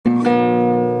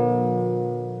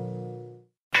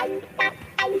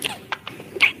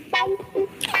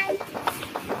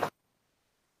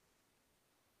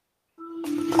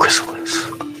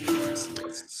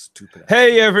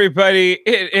Hey, everybody.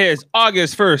 It is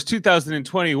August 1st,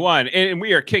 2021, and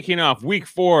we are kicking off week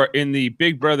 4 in the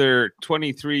Big Brother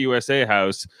 23 USA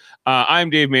house. I'm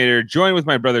Dave Mader, joined with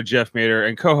my brother Jeff Mader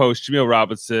and co-host Jamil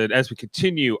Robinson as we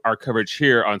continue our coverage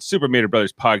here on Super Mader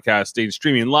Brothers Podcasting,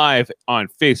 streaming live on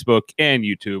Facebook and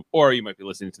YouTube, or you might be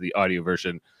listening to the audio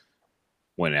version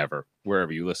wherever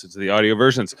you listen to the audio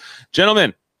versions.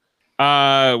 Gentlemen,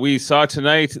 we saw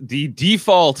tonight the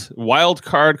default wild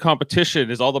card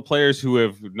competition is all the players who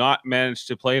have not managed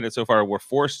to play in it so far were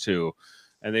forced to,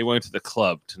 and they went to the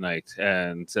club tonight,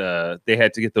 and they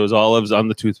had to get those olives on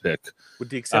the toothpick. With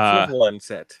the exception of one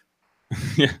set.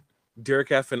 Yeah.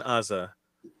 Derek F. and Azza.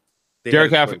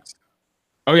 Derek F.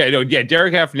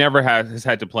 Derek F. never has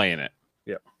had to play in it.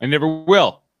 Yeah. And never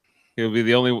will. He'll be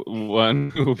the only one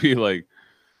who will be like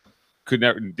could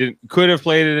have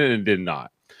played in it and did not.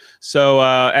 So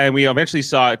and we eventually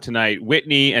saw it tonight.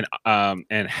 Whitney and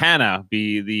Hannah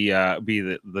be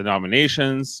the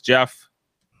nominations. Jeff,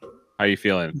 how are you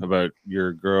feeling about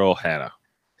your girl Hannah?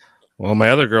 Well,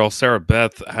 my other girl Sarah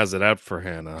Beth has it out for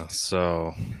Hannah.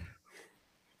 So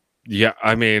yeah,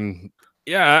 I mean,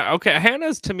 yeah, okay.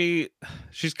 Hannah's to me,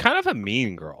 she's kind of a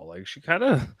mean girl. Like she kind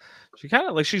of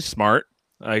like she's smart,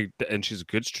 and she's a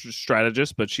good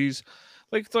strategist, but she's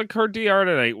like her DR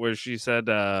tonight where she said.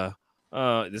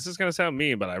 This is gonna sound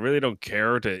mean, but I really don't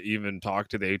care to even talk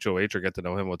to the HOH or get to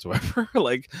know him whatsoever.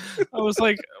 Like, I was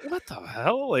like, what the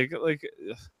hell? Like,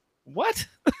 what?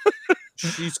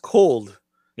 She's cold.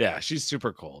 Yeah, she's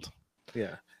super cold.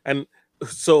 Yeah, and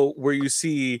so where you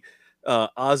see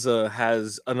Azza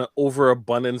has an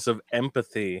overabundance of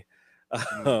empathy.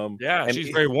 Yeah, and she's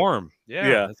very warm.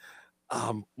 Yeah.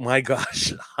 My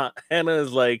gosh, Hannah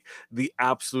is like the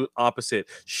absolute opposite.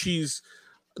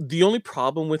 The only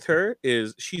problem with her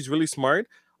is she's really smart,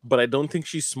 but I don't think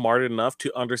she's smart enough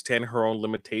to understand her own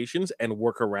limitations and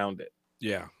work around it.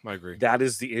 Yeah, I agree. That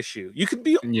is the issue. You could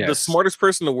be the smartest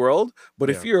person in the world, but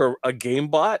if you're a game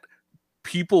bot,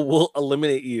 people will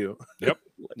eliminate you. Yep.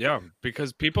 Yeah,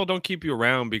 because people don't keep you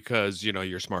around because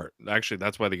you're smart. Actually,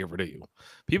 that's why they get rid of you.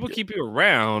 People keep you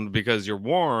around because you're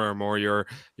warm or you're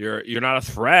not a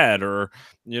threat, or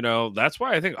that's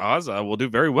why I think Azza will do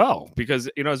very well, because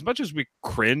as much as we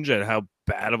cringe at how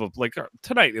bad of a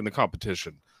tonight in the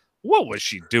competition, what was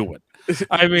she doing?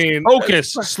 I mean,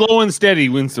 focus, slow and steady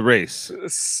wins the race.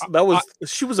 That was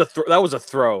that was a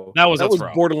throw. That was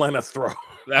borderline a throw.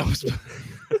 That was.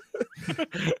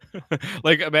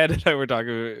 Like Amanda and I were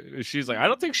talking, she's like, I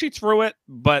don't think she threw it,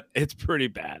 but it's pretty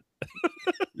bad.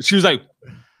 She was like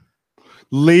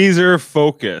laser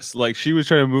focus, like she was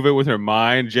trying to move it with her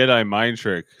mind, Jedi mind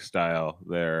trick style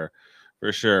there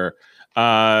for sure.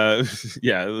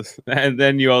 Yeah, and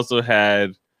then you also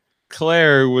had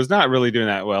Claire, who was not really doing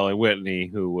that well, and Whitney,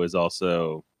 who was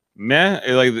also meh.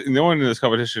 Like no one in this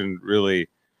competition really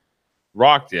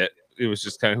rocked it. It was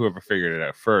just kind of whoever figured it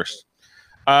out first.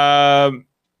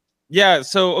 Yeah,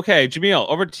 so okay, Jamil,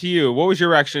 over to you. What was your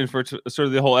reaction for sort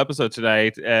of the whole episode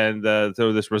tonight, and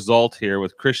so this result here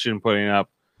with Christian putting up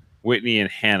Whitney and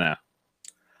Hannah?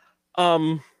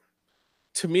 To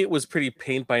me, it was pretty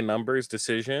paint by numbers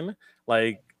decision.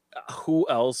 Like, who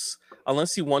else,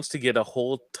 unless he wants to get a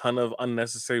whole ton of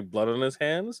unnecessary blood on his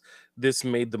hands, this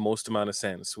made the most amount of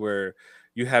sense, where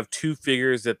you have two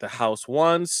figures that the house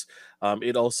wants.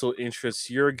 It also interests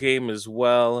your game as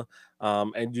well.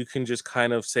 And you can just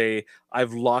kind of say,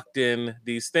 I've locked in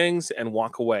these things, and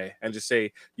walk away and just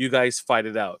say, you guys fight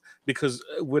it out, because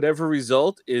whatever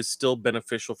result is still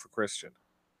beneficial for Christian.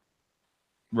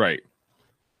 Right.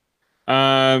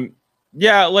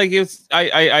 Yeah, like it's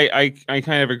I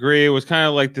kind of agree. It was kind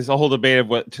of like this whole debate of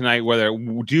whether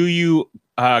do you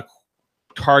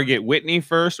target Whitney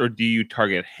first or do you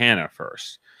target Hannah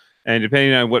first? And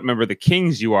depending on what member of the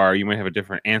Kings you are, you might have a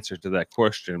different answer to that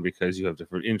question, because you have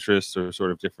different interests or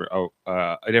sort of different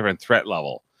a different threat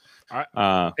level.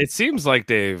 It seems like,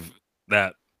 Dave,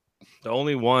 that the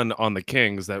only one on the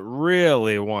Kings that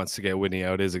really wants to get Whitney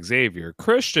out is Xavier.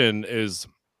 Christian is,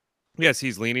 yes,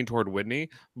 he's leaning toward Whitney,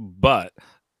 but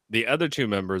the other two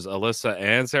members, Alyssa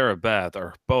and Sarah Beth,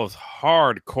 are both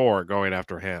hardcore going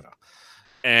after Hannah,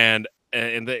 and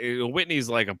Whitney's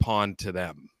like a pawn to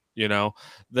them.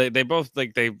 They both,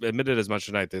 like, they admitted as much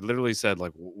tonight. They literally said,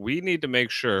 like, we need to make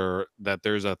sure that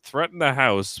there's a threat in the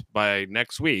house by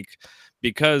next week,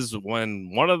 because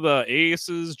when one of the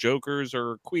aces, jokers,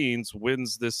 or queens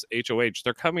wins this HOH,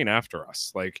 they're coming after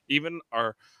us. Like, even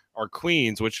our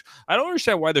queens, which I don't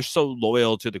understand why they're so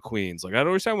loyal to the queens. Like, I don't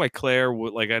understand why Claire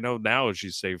would, like, I know now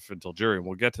she's safe until jury, and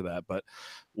we'll get to that, but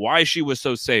why she was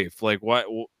so safe. Like, why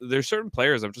there's certain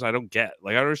players I don't get.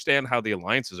 Like, I don't understand how the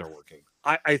alliances are working.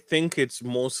 I think it's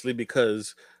mostly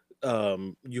because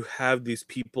you have these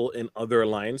people in other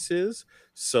alliances,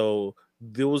 so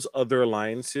those other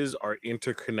alliances are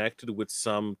interconnected with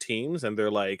some teams, and they're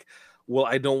like, well,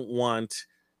 I don't want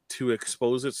to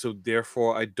expose it, so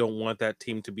therefore I don't want that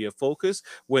team to be a focus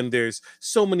when there's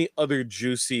so many other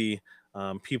juicy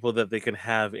people that they can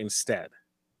have instead.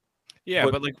 Yeah,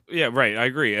 But but like, yeah, right. I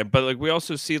agree. But like, we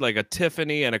also see like a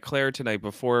Tiffany and a Claire tonight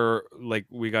before like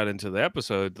we got into the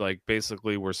episode. Like,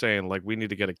 basically, we're saying like we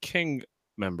need to get a king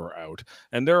member out,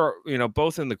 and they're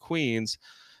both in the queens,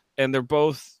 and they're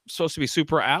both supposed to be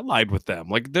super allied with them.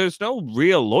 Like, there's no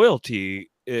real loyalty.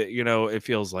 It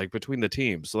feels like between the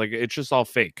teams. Like, it's just all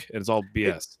fake and it's all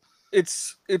it, BS.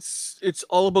 it's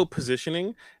all about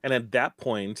positioning, and at that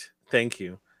point, thank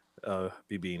you,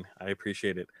 Bbean, I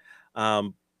appreciate it.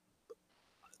 Um,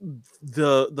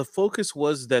 the focus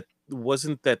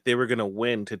wasn't that they were going to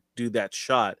win to do that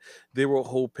shot. They were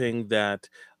hoping that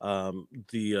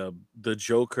the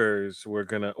jokers were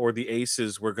gonna, or the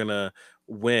aces were gonna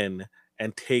win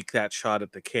and take that shot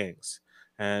at the kings,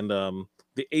 and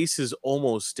the aces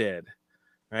almost did,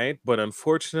 right? But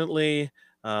unfortunately,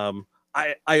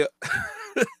 I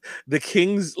the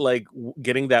kings, like,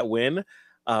 getting that win.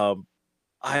 um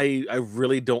I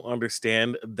really don't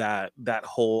understand that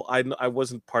whole. I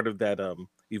wasn't part of that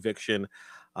eviction,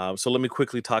 so let me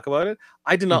quickly talk about it.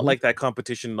 I did not Mhm. like that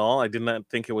competition at all. I did not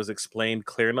think it was explained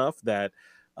clear enough. That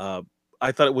uh,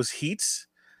 I thought it was heats,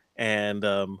 and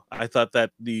I thought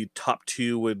that the top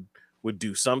two would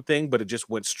do something, but it just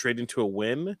went straight into a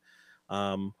win.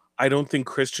 I don't think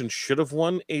Christian should have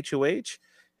won HOH.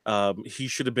 He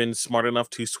should have been smart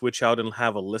enough to switch out and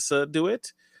have Alyssa do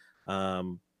it.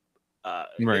 Um,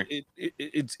 Right.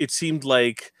 it seemed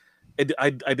like I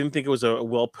didn't think it was a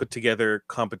well put together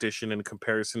competition in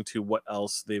comparison to what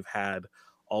else they've had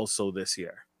also this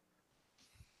year.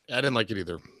 I didn't like it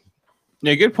either.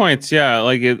 Yeah, good points. Yeah,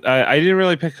 like I didn't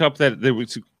really pick up that there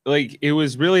was like it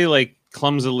was really like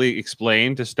clumsily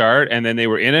explained to start, and then they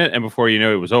were in it, and before you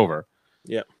know it was over.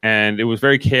 Yeah, And it was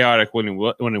very chaotic when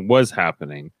it was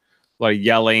happening, like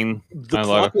yelling. the A lot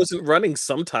clock of wasn't running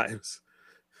sometimes.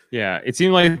 yeah, it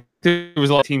seemed like there was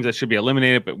a lot of teams that should be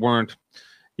eliminated but weren't.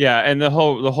 Yeah, and the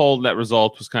whole net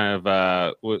result was kind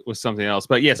of was something else.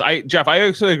 But yes, Jeff, I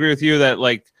also agree with you that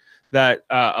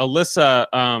Alyssa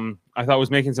I thought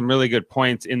was making some really good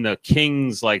points in the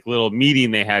Kings like little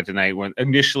meeting they had tonight, when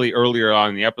initially earlier on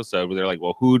in the episode, where they're like,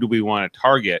 well, who do we want to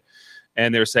target?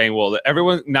 And they're saying, well,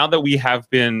 everyone, now that we have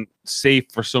been safe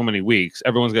for so many weeks,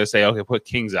 everyone's going to say, okay, put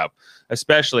Kings up,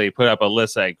 especially put up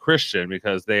Alyssa and Christian,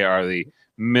 because they are the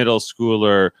middle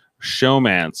schooler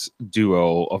showmance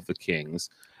duo of the Kings.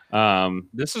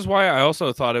 This is why I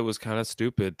also thought it was kind of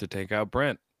stupid to take out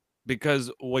Brent, because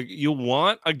like, you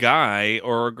want a guy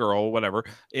or a girl, whatever,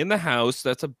 in the house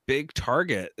that's a big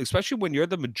target, especially when you're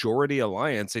the majority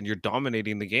alliance and you're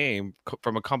dominating the game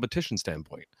from a competition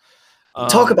standpoint.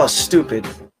 Talk about stupid.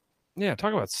 Yeah,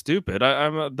 talk about stupid.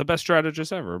 I'm the best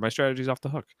strategist ever. My strategy's off the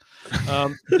hook.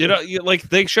 Like,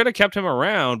 they should have kept him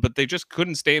around, but they just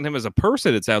couldn't stand him as a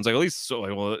person. It sounds like, at least. So,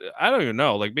 like, well, I don't even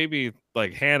know. Like, maybe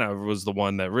like Hannah was the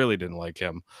one that really didn't like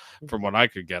him, from what I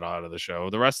could get out of the show.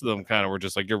 The rest of them kind of were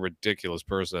just like, you're a ridiculous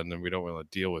person, and we don't want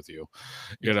to deal with you.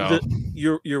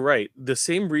 You're right. The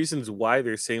same reasons why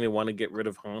they're saying they want to get rid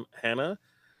of Hannah,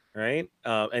 right,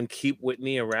 and keep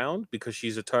Whitney around because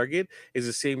she's a target, is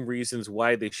the same reasons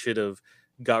why they should have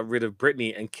got rid of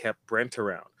Brittany and kept Brent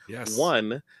around. Yes.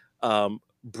 One,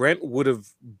 Brent would have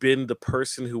been the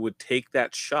person who would take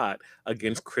that shot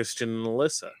against Christian and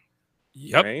Alyssa.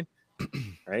 Yep. Right.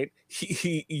 Right.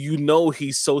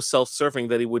 He's so self-serving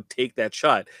that he would take that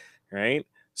shot. Right.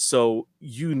 So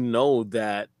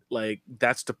that, like,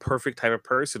 that's the perfect type of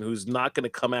person who's not going to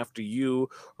come after you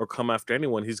or come after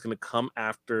anyone. He's going to come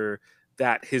after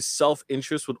that. His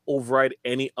self-interest would override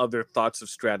any other thoughts of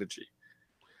strategy.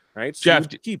 Right. So Jeff,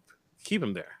 keep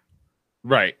him there.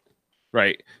 Right.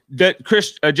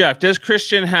 Jeff, does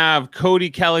Christian have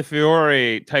Cody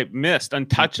Calafiore type mist,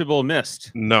 untouchable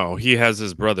mist? No, he has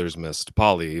his brother's mist,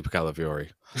 Paulie Calafiore.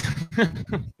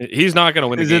 He's not going to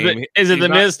win the game. Is it the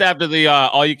mist after the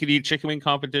all-you-can-eat chicken wing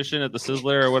competition at the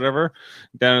Sizzler or whatever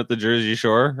down at the Jersey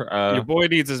Shore? Your boy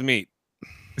needs his meat.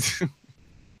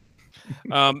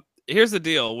 Here's the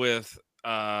deal with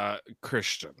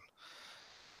Christian.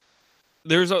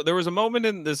 There was a moment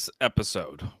in this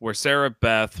episode where Sarah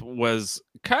Beth was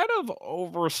kind of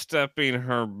overstepping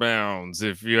her bounds,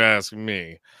 if you ask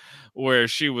me, where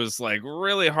she was like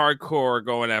really hardcore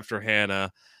going after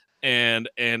Hannah, and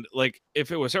like, if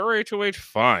it was her HOH,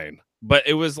 fine, but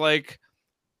it was like,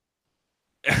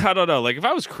 I don't know, like, if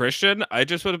I was Christian, I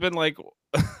just would have been like,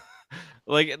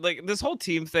 Like this whole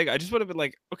team thing, I just would have been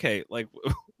like, okay, like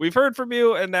we've heard from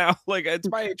you, and now like it's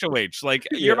my HOH. Like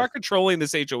you're not controlling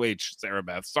this HOH, Sarah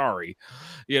Beth. Sorry,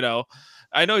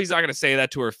 I know he's not going to say that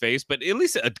to her face, but at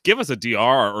least give us a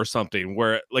DR or something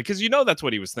where, like, because that's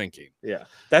what he was thinking. Yeah,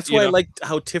 that's why I liked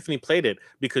how Tiffany played it,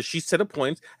 because she set a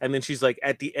point, and then she's like,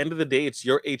 at the end of the day, it's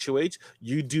your HOH.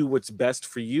 You do what's best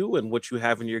for you and what you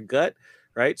have in your gut,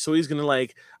 right? So he's gonna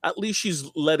like, at least she's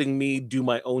letting me do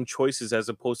my own choices as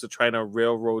opposed to trying to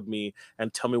railroad me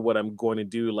and tell me what I'm going to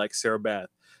do, like Sarah Beth.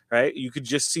 Right, you could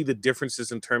just see the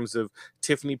differences in terms of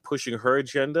Tiffany pushing her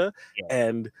agenda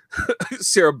and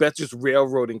Sarah Beth just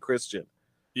railroading Christian.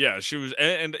 Yeah, she was,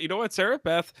 and you know what, Sarah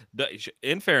Beth,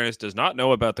 in fairness, does not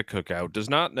know about the cookout. Does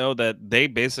not know that they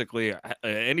basically,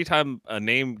 anytime a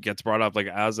name gets brought up, like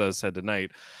Azza said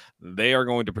tonight, they are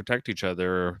going to protect each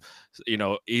other,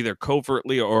 either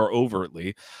covertly or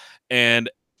overtly, and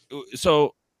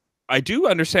so. I do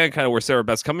understand kind of where Sarah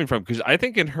Beth's coming from, because I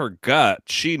think in her gut,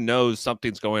 she knows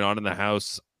something's going on in the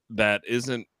house that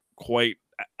isn't quite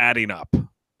adding up.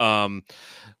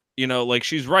 Like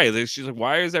she's right. She's like,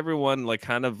 why is everyone like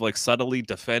kind of like subtly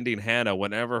defending Hannah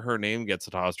whenever her name gets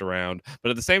tossed around? But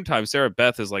at the same time, Sarah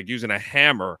Beth is like using a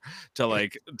hammer to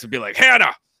be like,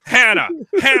 Hannah.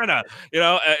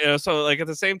 So like at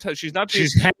the same time, she's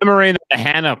hammering the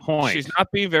Hannah point. She's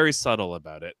not being very subtle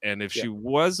about it. And if she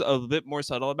was a bit more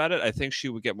subtle about it, I think she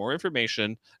would get more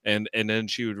information, and then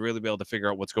she would really be able to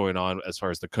figure out what's going on as far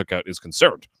as the cookout is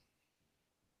concerned.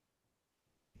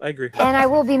 I agree. And I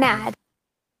will be mad.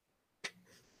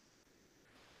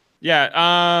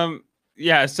 Yeah.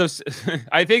 Yeah. So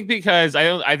I think because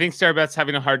I think Sarah Beth's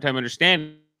having a hard time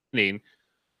understanding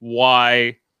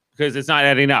why. Because it's not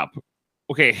adding up.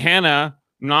 Okay, Hannah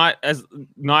not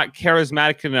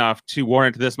charismatic enough to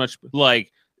warrant this much, like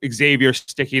Xavier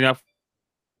sticking up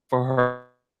for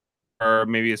her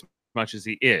maybe as much as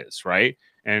he is, right?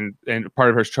 And part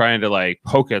of her's trying to like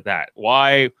poke at that.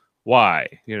 Why?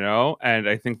 And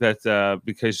I think that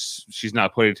because she's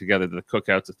not putting together the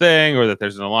cookout's a thing, or that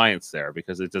there's an alliance there,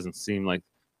 because it doesn't seem like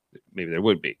maybe there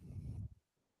would be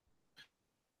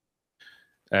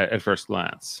at first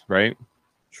glance, right?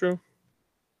 True.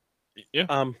 Yeah.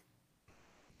 I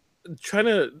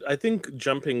think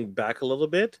jumping back a little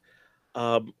bit,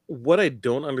 what I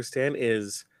don't understand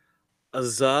is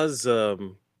Azaz's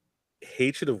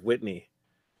hatred of Whitney,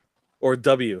 or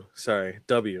W. Sorry,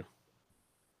 W.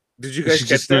 Did you guys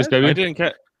catch that? I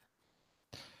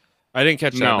didn't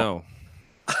catch that. No.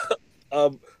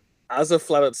 Azza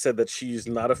flat out said that she's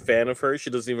not a fan of her. She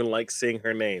doesn't even like saying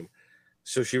her name,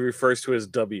 so she refers to her as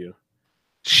W.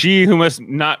 She who must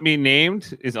not be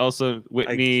named is also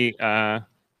Whitney.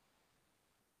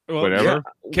 Whatever.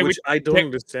 Yeah, I don't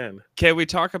understand. Can we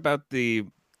talk about the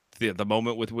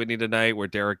moment with Whitney tonight where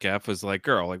Derek F was like,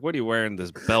 "Girl, like, what are you wearing this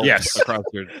belt across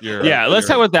your?" Yeah, let's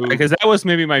talk about that, because that was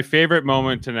maybe my favorite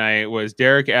moment tonight. Was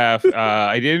Derek F.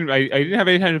 I didn't have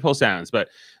any time to pull sounds, but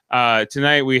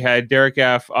tonight we had Derek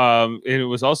F. And it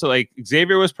was also like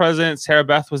Xavier was present. Sarah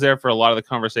Beth was there for a lot of the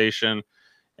conversation.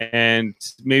 And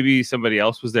maybe somebody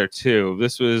else was there too.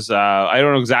 This was, I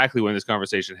don't know exactly when this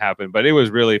conversation happened, but it was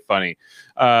really funny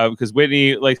because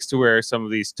Whitney likes to wear some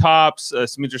of these tops,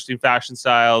 some interesting fashion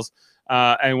styles,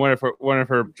 and one of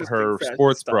her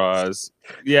sports bras,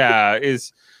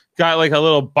 is got like a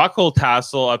little buckle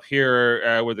tassel up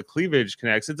here where the cleavage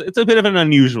connects. It's a bit of an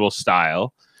unusual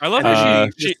style. I love how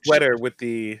she sweater with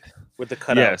the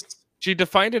cutout. Yes, she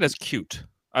defined it as cute.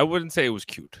 I wouldn't say it was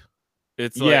cute.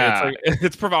 It's like,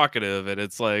 it's provocative, and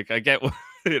it's like, I get what,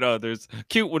 there's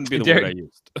cute wouldn't be the word I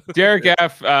used. Derek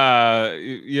F,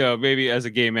 maybe as a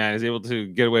gay man is able to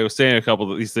get away with saying a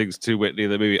couple of these things to Whitney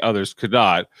that maybe others could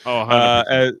not.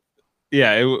 Oh,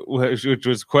 which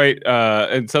was quite,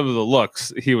 and some of the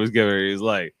looks he was giving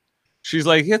her, she's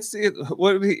like, it's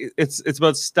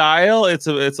about style. It's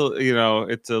a little.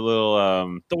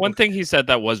 The one thing he said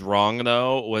that was wrong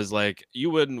though was like,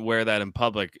 you wouldn't wear that in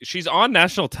public. She's on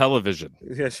national television.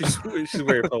 Yeah, she's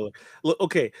very public. Look,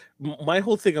 okay, my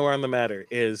whole thing around the matter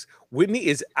is Whitney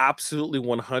is absolutely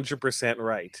 100%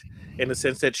 right in the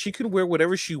sense that she can wear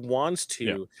whatever she wants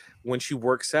to when she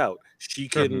works out. She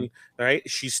can, right?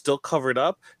 She's still covered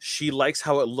up. She likes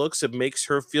how it looks. It makes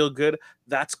her feel good.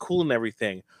 That's cool and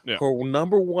everything. Yeah. Her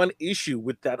number one issue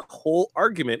with that whole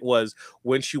argument was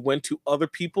when she went to other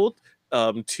people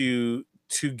to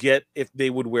get if they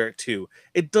would wear it too.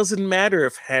 It doesn't matter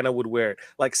if Hannah would wear it.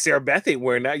 Like Sarah Beth ain't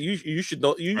wearing that. You should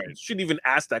know. You shouldn't even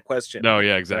ask that question. No,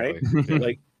 yeah, exactly.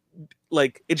 Right?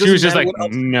 like it. She was just like,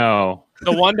 no.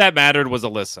 The one that mattered was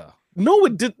Alyssa. No,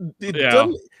 it did.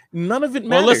 None of it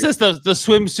matters. Well, Alyssa's the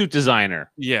swimsuit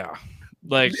designer. Yeah.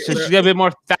 Like, So she's got a bit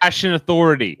more fashion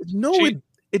authority. No, She-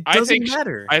 it I doesn't think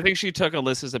matter. I think she took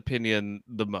Alyssa's opinion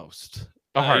the most.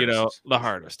 The You know, hardest. the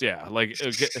hardest. Yeah. Like,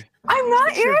 I'm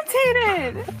not Sure.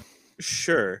 irritated.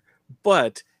 Sure,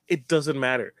 but it doesn't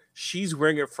matter. She's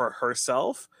wearing it for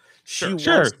herself. She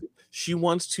Sure. wants she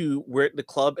wants to wear it at the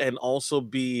club and also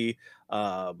be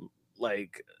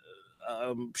like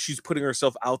she's putting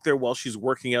herself out there while she's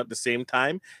working out at the same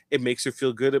time. It makes her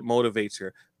feel good. It motivates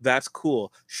her. That's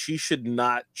cool. She should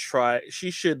not try.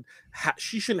 She shouldn't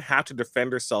have to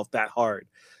defend herself that hard.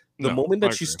 The No, moment I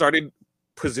that she agree. started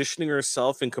positioning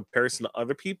herself in comparison to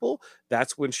other people,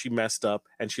 that's when she messed up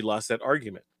and she lost that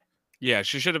argument. yeah,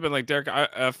 she should have been like, Derek,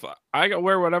 if I can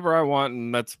wear whatever I want,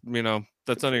 and that's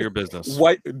that's none of your business.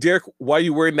 Why, Derek? Why are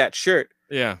you wearing that shirt?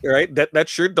 Yeah. Right? That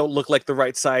shirt don't look like the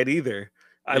right side either.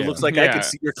 It Yeah. looks like I Yeah. can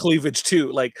see your cleavage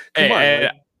too. Like, come on. Hey,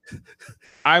 like,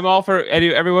 I'm all for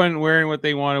everyone wearing what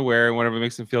they want to wear and whatever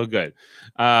makes them feel good.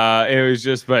 It was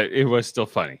just, but it was still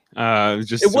funny.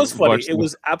 Just it was to funny. watch It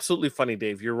was absolutely funny,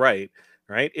 Dave. You're right.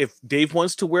 Right? If Dave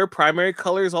wants to wear primary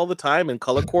colors all the time and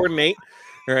color coordinate,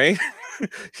 right?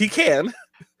 He can.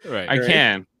 Right. I right?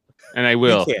 can, and I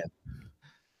will. He can.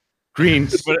 Green,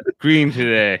 green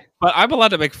today. But I'm allowed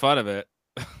to make fun of it.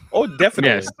 Oh,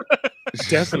 definitely. Yes.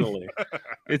 Definitely.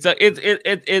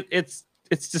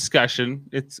 It's discussion.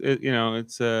 It's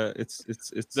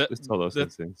all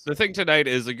those things. The thing tonight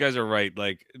is you guys are right.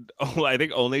 Like, I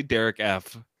think only Derek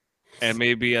F. and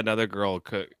maybe another girl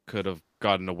could have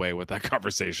gotten away with that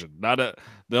conversation.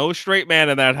 No straight man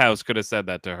in that house could have said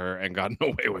that to her and gotten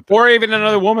away with it. Or even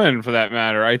another woman for that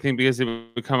matter. I think because it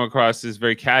would come across as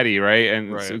very catty, right?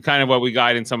 And it's Right. kind of what we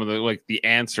got in some of the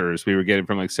answers we were getting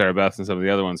from Sarah Beth and some of the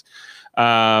other ones.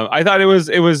 I thought it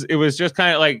was just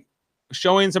kind of like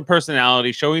showing some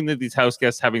personality, showing that these house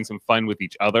guests having some fun with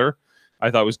each other. I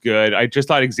thought was good. I just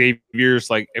thought Xavier's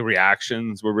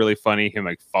reactions were really funny. Him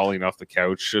falling off the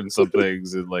couch and some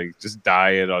things, and just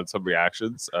dying on some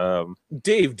reactions.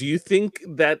 Dave, do you think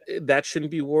that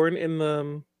shouldn't be worn in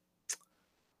the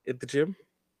at the gym?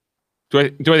 Do I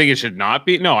think it should not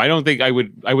be? No, I don't think I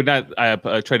would not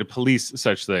try to police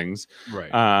such things. Right.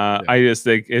 I just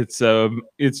think it's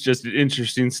just an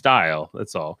interesting style.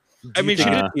 That's all. I mean, Do you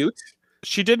think she- it's cute?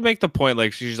 she did make the point.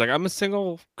 Like, she's like, I'm a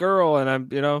single girl, and I'm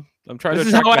trying This to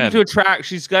is how I attract have to men. attract.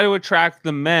 She's got to attract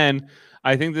the men.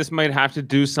 I think this might have to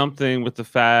do something with the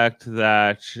fact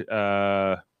that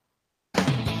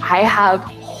I have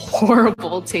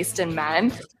horrible taste in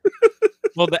men.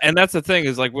 Well, and that's the thing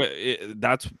is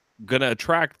that's gonna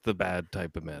attract the bad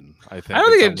type of men. I think. I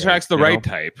don't think in it some ways, attracts the you right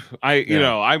know? type.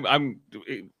 Yeah. I'm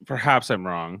perhaps I'm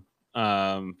wrong,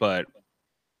 but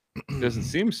it doesn't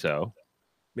seem so.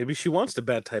 Maybe she wants the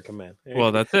bad type of man.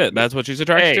 Well, that's it. That's what she's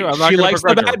attracted Hey, to. I'm not she gonna likes the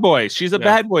begrudge her. bad boys. She's a Yeah.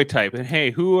 bad boy type, and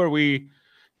hey, who are we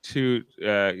to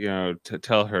to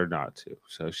tell her not to?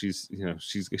 So she's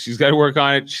got to work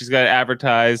on it. She's got to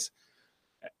advertise.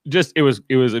 Just it was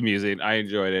amusing. I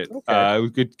enjoyed it. Okay. It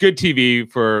was good TV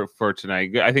for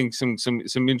tonight. I think some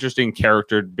interesting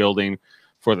character building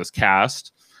for this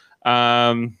cast.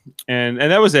 And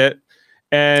that was it.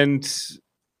 And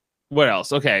what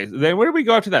else? Okay, then where did we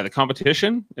go after that? The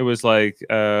competition. It was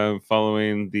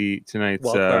following tonight's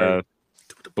Wild card.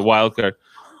 the wild card.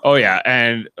 Oh yeah,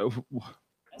 and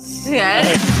Yeah.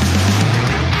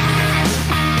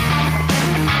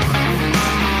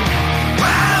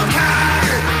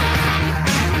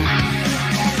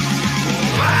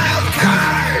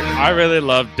 I really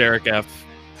loved Derek F.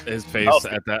 His face Oh.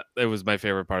 at that. It was my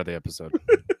favorite part of the episode.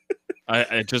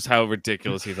 I just how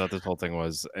ridiculous he thought this whole thing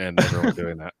was, and everyone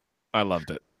doing that. I loved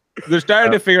it. they're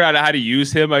starting to figure out how to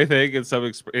use him. I think in some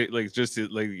his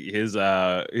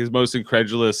most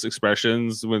incredulous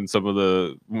expressions when some of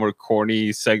the more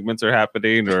corny segments are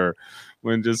happening, or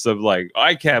when just some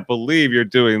I can't believe you're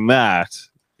doing that.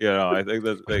 I think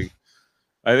that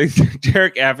I think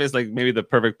Derek F is maybe the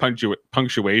perfect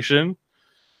punctuation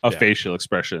of Yeah. facial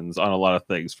expressions on a lot of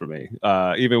things for me.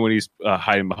 Even when he's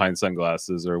hiding behind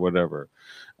sunglasses or whatever,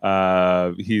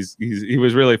 he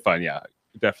was really fun. Yeah,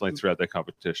 definitely throughout that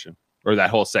competition or that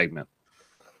whole segment.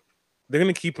 They're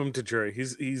gonna keep him to jury.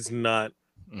 He's not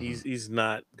Mhm. he's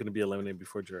not gonna be eliminated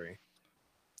before jury.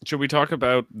 Should we talk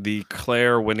about the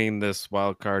Claire winning this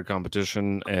wild card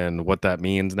competition and what that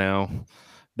means now?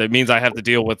 That means I have to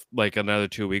deal with another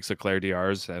 2 weeks of Claire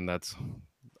DRs, and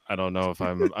I don't know if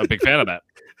I'm a big fan of that.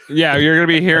 Yeah, you're gonna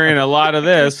be hearing a lot of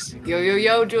this.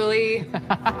 Yo, Julie.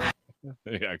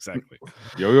 Yeah, exactly.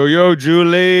 Yo,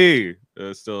 Julie.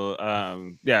 Jamil,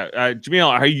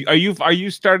 are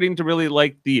you starting to really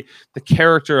like the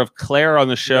character of Claire on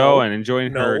the show and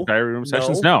enjoying her diary room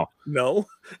sessions? No.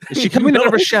 Is she coming out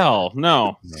of her shell?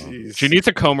 No. She needs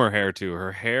to comb her hair too.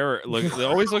 Her hair it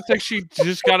always looks like she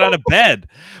just got out of bed.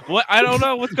 What? I don't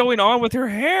know what's going on with her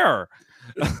hair.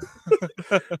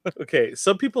 Okay,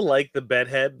 some people like the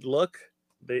bedhead look.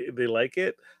 They like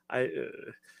it.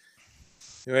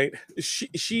 Right?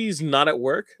 She's not at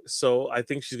work, so I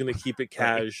think she's gonna keep it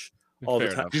cash all the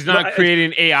time. She's not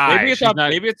creating AI.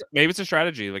 Maybe it's a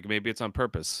strategy. Like maybe it's on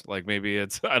purpose. Like maybe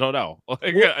it's I don't know.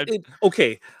 Like,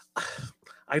 okay,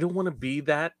 I don't want to be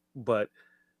that, but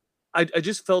I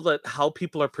just felt that how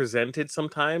people are presented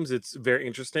sometimes it's very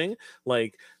interesting.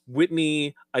 Like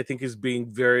Whitney, I think is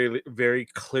being very, very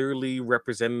clearly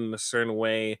represented in a certain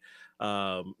way.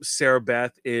 Sarah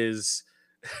Beth is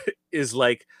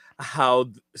like how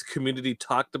the community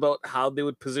talked about how they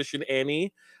would position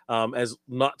Annie as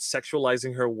not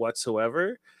sexualizing her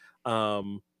whatsoever.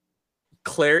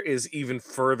 Claire is even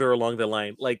further along the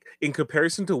line, like in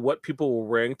comparison to what people were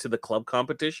wearing to the club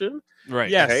competition. Right.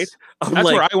 Yes. Right? That's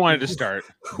where I wanted to start.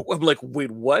 I'm like,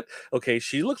 wait, what? Okay,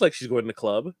 she looked like she's going to the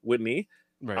club. Whitney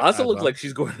Right. also looked like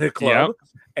she's going to the club,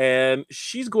 and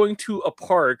she's going to a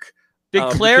park. Did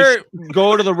Claire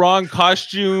go to the wrong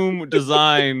costume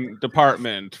design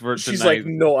department for tonight? She's like,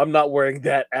 no, I'm not wearing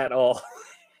that at all.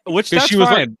 Which that's she was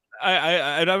fine.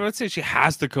 I would say she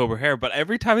has the Cobra hair, but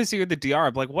every time I see her at the DR,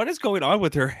 I'm like, what is going on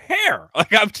with her hair?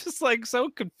 Like, I'm just like so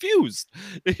confused.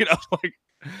 You know, like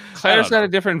Claire's got a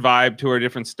different vibe to her,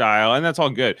 different style, and that's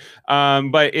all good.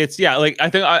 But it's like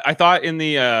I thought in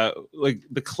the like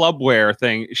the club wear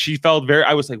thing, she felt very.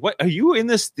 I was like, what are you in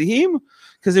this theme?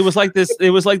 Because it was like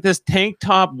this tank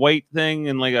top white thing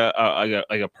and like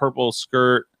a purple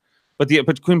skirt.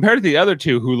 But compared to the other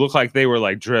two who look like they were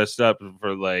like dressed up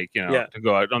for like to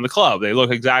go out on the club, they look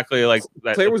exactly like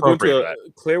that.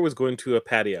 Claire was going to a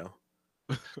patio.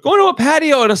 Going to a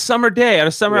patio on a summer day, on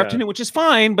a summer afternoon, which is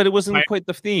fine, but it wasn't quite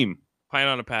the theme. Pine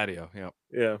on a patio, That's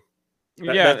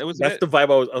the vibe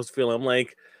I was feeling. I'm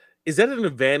like, is that an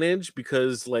advantage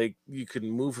because like you can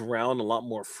move around a lot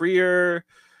more freer,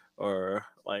 or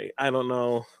like I don't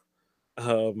know.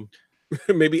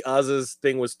 Maybe Oz's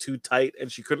thing was too tight and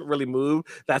she couldn't really move.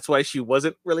 That's why she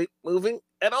wasn't really moving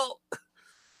at all.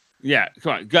 Yeah,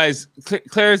 come on, guys.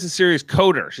 Claire is a serious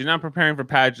coder. She's not preparing for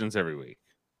pageants every week.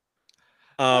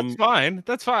 That's fine.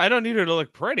 That's fine. I don't need her to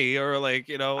look pretty or like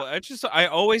I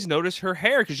always notice her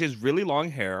hair because she has really long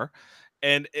hair,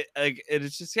 and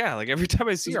it's just like every time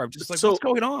I see her, I'm just like, what's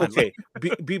going on? Okay,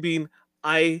 Bean,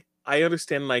 I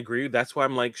understand and I agree. That's why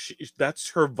I'm like, that's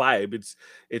her vibe.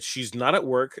 It's she's not at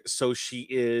work, so she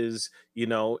is,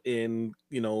 in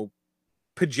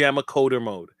pajama coder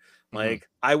mode. Like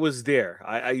I was there.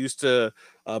 I used to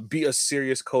be a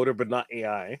serious coder, but not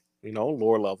AI.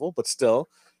 Lower level, but still.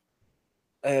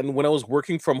 And when I was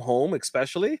working from home,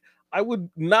 especially, I would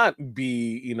not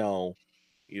be,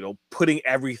 putting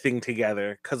everything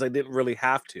together because I didn't really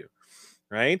have to,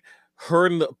 right? Her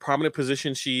in the prominent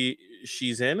position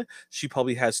she's in, she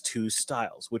probably has two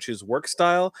styles, which is work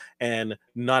style and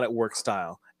not at work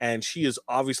style. And she is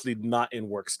obviously not in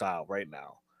work style right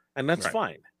now. And that's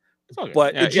fine. Okay.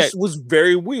 But it just was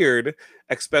very weird,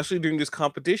 especially during this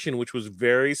competition, which was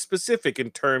very specific in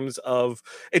terms of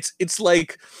it's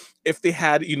like if they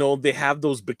had, they have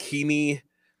those bikini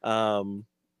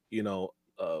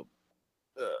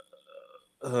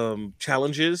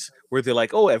challenges where they're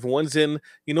like, oh, everyone's in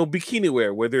bikini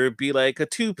wear, whether it be like a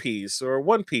 2-piece or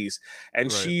 1-piece, and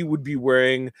she would be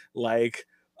wearing like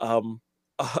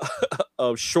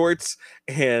shorts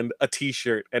and a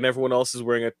t-shirt, and everyone else is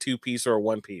wearing a 2-piece or a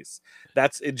 1-piece.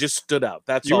 It just stood out.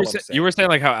 That's all I'm saying. You were saying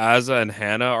like how Azza and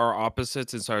Hannah are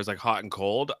opposites as far as like hot and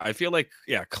cold. I feel like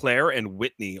Claire and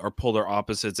Whitney are polar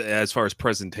opposites as far as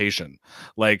presentation.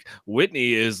 Like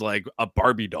Whitney is like a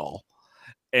Barbie doll,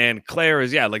 and Claire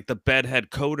is like the bedhead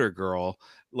coder girl.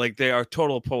 Like they are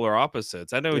total polar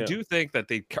opposites. I do think that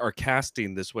they are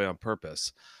casting this way on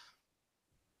purpose.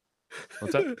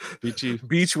 What's that?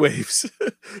 Beach waves.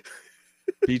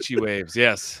 Beachy waves,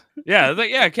 yes. Yeah,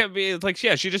 it can't be. It's like,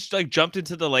 she just like jumped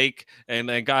into the lake and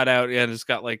then got out and just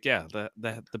got like, the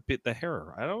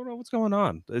hair. I don't know what's going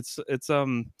on. It's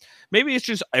maybe it's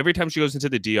just every time she goes into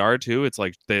the DR too, it's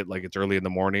like it's early in the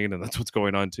morning and that's what's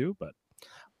going on too. But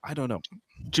I don't know.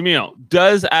 Jamil,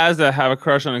 does Azza have a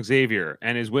crush on Xavier,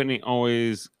 and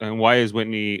why is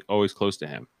Whitney always close to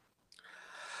him?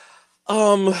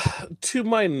 To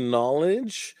my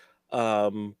knowledge,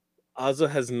 Azza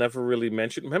has never really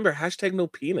mentioned. Remember, #no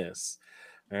penis.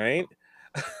 All right.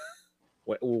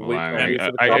 Wait, Well, I'll I, wait for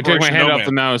I, the I, I took my Operation hand No off Man.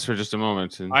 the mouse for just a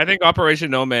moment. And I think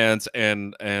Operation No Man's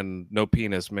and No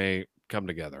Penis may come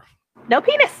together. No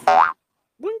penis.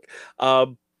 Wink.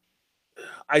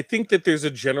 I think that there's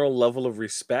a general level of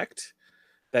respect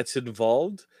that's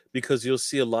involved because you'll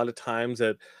see a lot of times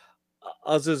that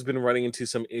Azza's been running into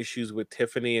some issues with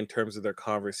Tiffany in terms of their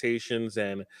conversations,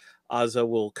 and Azza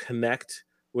will connect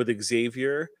with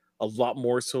Xavier a lot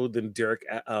more so than Derek.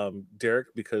 Derek,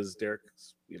 because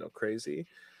Derek's crazy.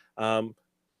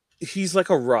 He's like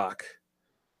a rock.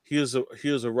 He is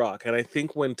a rock, and I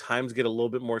think when times get a little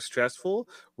bit more stressful,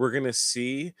 we're gonna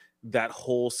see that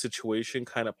whole situation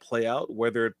kind of play out,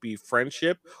 whether it be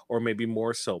friendship or maybe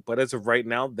more so. But as of right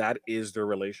now, that is their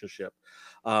relationship.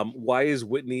 Why is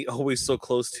Whitney always so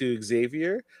close to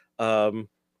Xavier?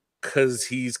 Because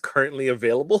he's currently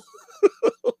available.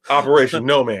 Operation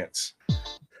No Man's.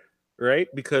 Right?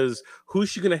 Because who's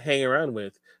she gonna hang around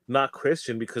with? Not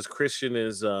Christian, because Christian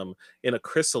is in a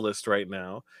chrysalis right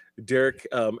now. Derek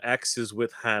X is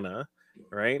with Hannah,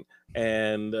 right?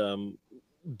 And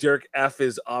Derek F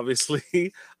is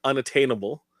obviously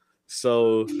unattainable.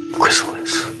 So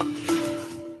Chrysalis.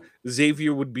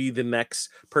 Xavier would be the next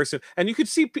person. And you could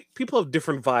see people have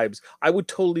different vibes. I would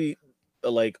totally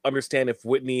understand if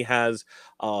Whitney has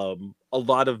a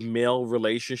lot of male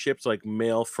relationships, like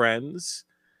male friends,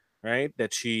 right?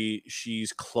 That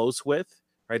she's close with,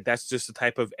 right? That's just the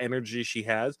type of energy she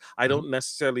has. I don't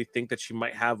necessarily think that she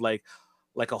might have like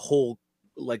a whole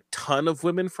ton of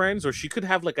women friends, or she could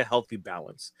have like a healthy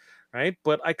balance, right?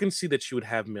 But I can see that she would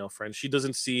have male friends. She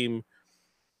doesn't seem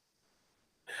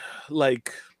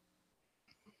like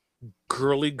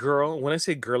girly girl. When I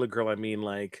say girly girl, I mean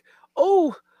like,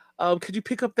 oh, could you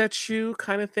pick up that shoe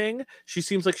kind of thing. She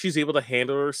seems like she's able to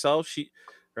handle herself.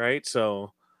 Right?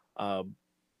 So,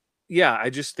 yeah, I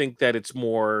just think that it's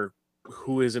more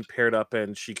who isn't paired up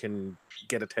and she can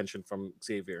get attention from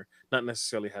Xavier, not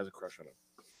necessarily has a crush on him.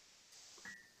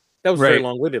 That was very Right.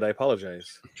 long-winded. I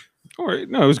apologize. Or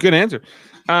no, it was a good answer.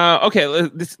 Okay,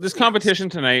 this competition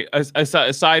tonight,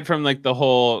 aside from like the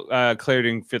whole Claire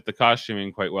didn't fit the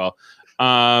costuming quite well,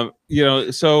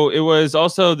 so it was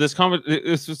also this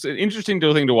was an interesting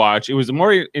thing to watch. It was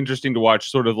more interesting to watch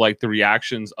sort of like the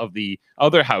reactions of the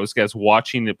other house guests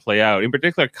watching it play out. In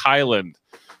particular, Kyland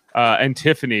and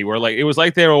Tiffany were like, it was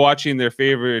like they were watching their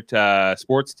favorite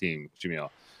sports team, Jamil.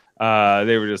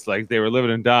 They were just like, they were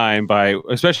living and dying by,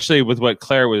 especially with what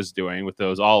Claire was doing with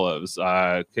those olives.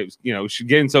 She's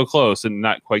getting so close and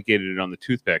not quite getting it on the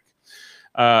toothpick.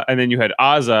 And then you had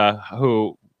Azza,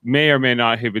 who may or may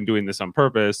not have been doing this on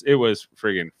purpose. It was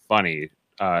friggin' funny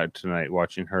tonight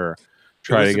watching her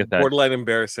try to get that. Borderline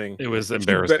embarrassing. It was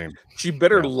embarrassing. She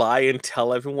better lie and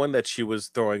tell everyone that she was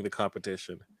throwing the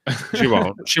competition. She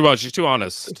won't. She's too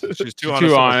honest. She's too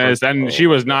honest, and she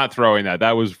was not throwing that.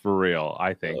 That was for real,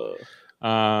 I think.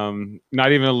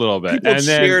 Not even a little bit. People and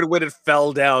cheered when it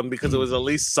fell down because it was at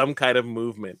least some kind of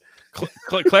movement.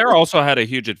 Claire also had a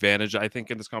huge advantage, I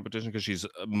think, in this competition because she's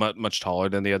much taller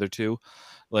than the other two.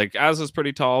 Like Azza's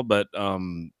pretty tall, but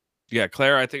yeah,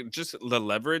 Claire, I think just the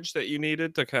leverage that you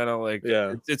needed to kind of like,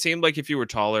 yeah, it seemed like if you were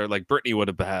taller, like Brittany would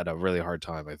have had a really hard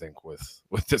time, I think, with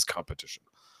this competition.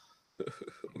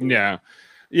 Yeah,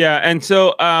 and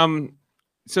so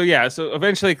so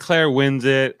eventually Claire wins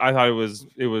it. I thought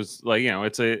it was like,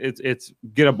 it's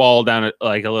get a ball down at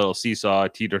like a little seesaw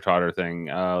teeter-totter thing,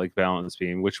 like balance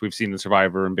beam, which we've seen in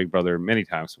Survivor and Big Brother many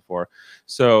times before.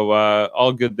 So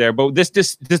all good there. But this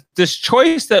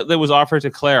choice that was offered to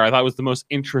Claire, I thought was the most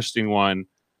interesting one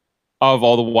of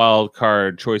all the wild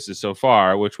card choices so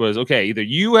far, which was, okay, either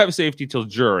you have safety till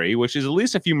jury, which is at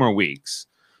least a few more weeks.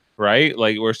 Right,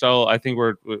 like we're still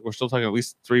talking at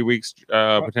least 3 weeks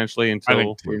potentially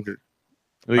until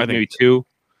maybe two,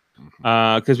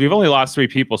 because we've only lost 3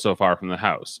 people so far from the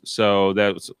house. So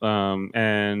that's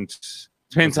and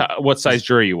depends what size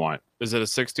jury you want. Is it a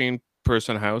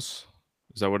 16-person house?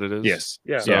 Is that what it is? Yes.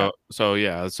 Yeah. So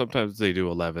yeah, sometimes they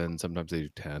do 11, sometimes they do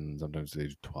 10, sometimes they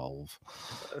do 12.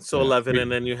 So yeah. 11,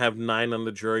 and then you have 9 on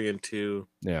the jury and 2.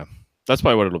 Yeah, that's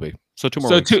probably what it'll be. So 2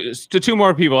 more. So two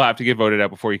more people have to get voted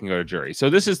out before you can go to jury. So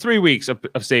this is 3 weeks of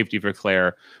safety for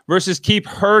Claire versus keep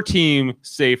her team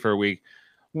safer week.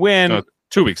 When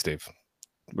 2 weeks, Dave.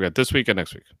 We got this week and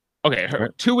next week. Okay,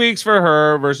 2 weeks for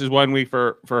her versus 1 week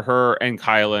for her and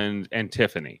Kyland and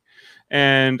Tiffany.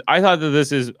 And I thought that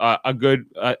this is a good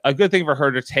thing for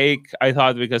her to take. I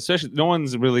thought because especially no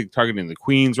one's really targeting the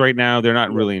queens right now. They're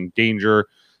not really in danger.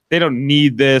 They don't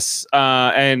need this,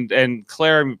 and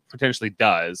Claire potentially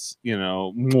does,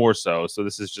 more so. So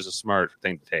this is just a smart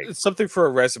thing to take. It's something for a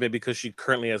resume because she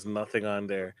currently has nothing on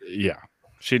there. Yeah.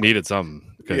 She needed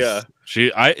something because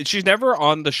Yeah. she's never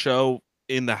on the show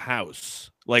in the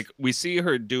house. Like we see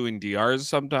her doing DRs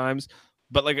sometimes,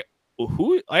 but like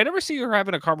I never see her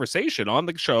having a conversation on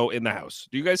the show in the house.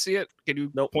 Do you guys see it? Can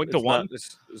you Nope. point to it's one? Not,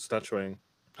 it's not showing.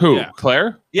 Who? Yeah.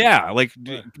 Claire? Yeah, like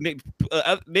Yeah.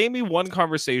 name me one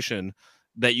conversation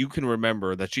that you can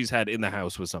remember that she's had in the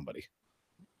house with somebody.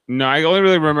 No, I only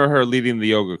really remember her leading the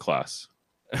yoga class.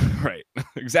 Right,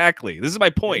 exactly. This is my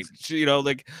point. She, you know,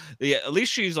 like at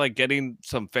least she's like getting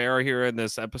some fare here in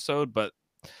this episode, but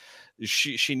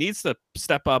she needs to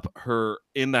step up her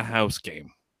in the house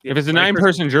game. If it's a My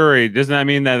 9-person jury, doesn't that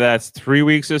mean that that's 3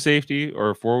 weeks of safety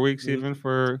or 4 weeks even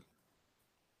for?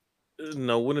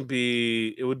 No, wouldn't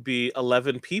be. It would be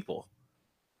 11 people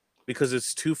because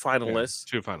it's 2 finalists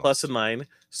Two finals. plus a 9,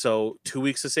 so 2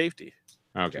 weeks of safety.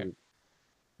 Okay,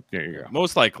 there you go.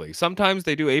 Most likely. Sometimes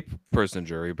they do 8-person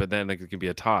jury, but then it can be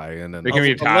a tie, and then It can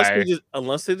be a tie.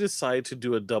 Unless they decide to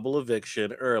do a double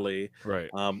eviction early,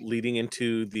 right. leading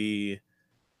into the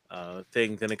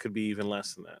thing, then it could be even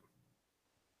less than that.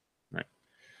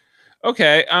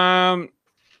 Okay.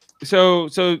 So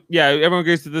yeah, everyone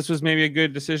agrees that this was maybe a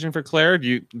good decision for Claire.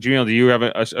 Jamil, do you have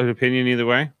an opinion either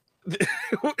way?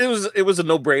 it was a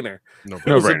no-brainer. No,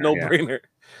 It was a No-brainer,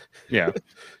 yeah. no-brainer.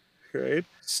 Yeah. Right?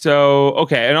 So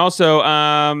okay, and also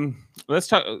let's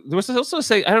talk. Let's also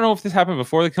say I don't know if this happened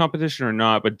before the competition or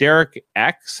not, but Derek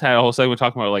X had a whole segment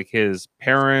talking about like his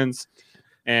parents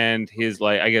and his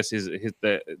like I guess his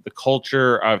the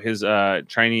culture of his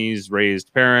Chinese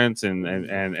raised parents and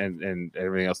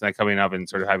everything else, and that coming up and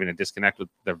sort of having a disconnect with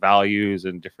their values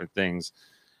and different things.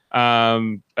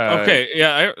 okay,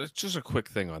 yeah, just a quick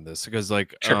thing on this because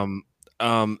like Sure.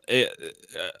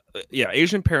 yeah,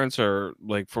 Asian parents are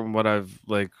like from what I've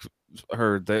like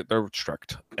heard they're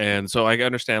strict, and so I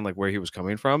understand like where he was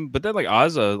coming from, but then like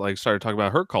Azza like started talking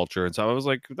about her culture, and so I was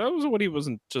like that was what he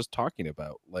wasn't just talking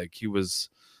about. Like he was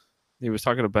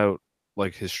talking about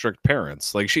like his strict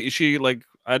parents. Like she like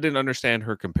I didn't understand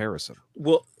her comparison.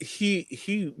 Well,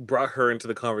 he brought her into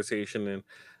the conversation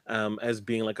and as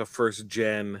being like a first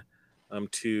gen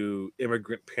to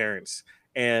immigrant parents,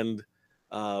 and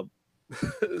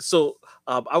so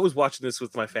I was watching this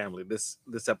with my family, this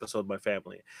episode, my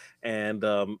family, and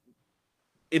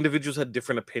individuals had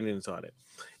different opinions on it.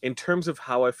 In terms of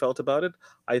how I felt about it,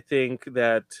 I think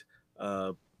that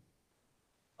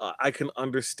I can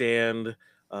understand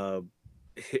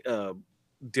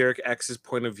Derek X's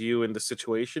point of view in the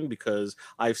situation because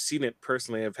I've seen it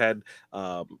personally. I've had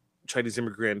Chinese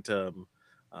immigrant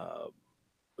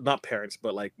not parents,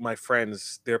 but like my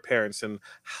friends, their parents, and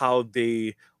how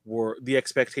they were the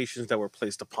expectations that were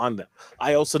placed upon them.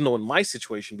 I also know in my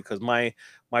situation because my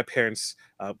parents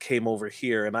came over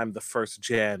here, and I'm the first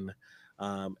gen,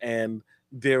 and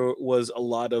there was a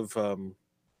lot of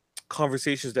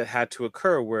conversations that had to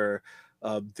occur where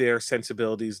their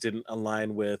sensibilities didn't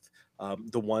align with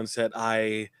the ones that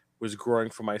I was growing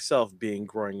for myself,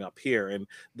 growing up here, and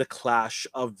the clash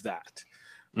of that.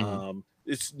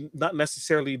 It's not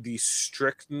necessarily the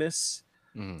strictness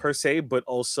per se, but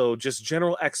also just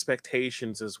general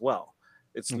expectations as well.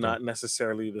 It's not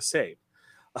necessarily the same.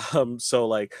 So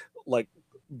like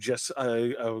just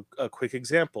a quick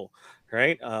example,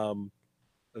 right?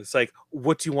 It's like,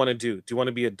 what do you want to do? Do you want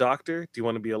to be a doctor? Do you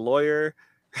want to be a lawyer?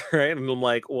 Right? And I'm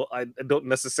like, well, I don't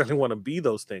necessarily want to be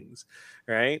those things,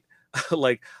 right?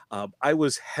 Like, I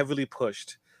was heavily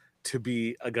pushed to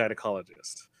be a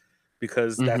gynecologist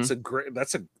because that's a great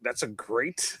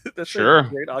Sure. a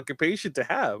great occupation to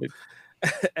have.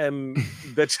 And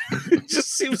that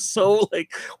just seems so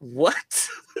like what?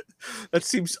 That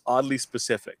seems oddly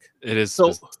specific. It is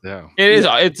So- yeah. It is.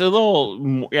 It's a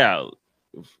little. Yeah.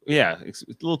 It's a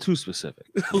little too specific.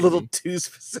 A little too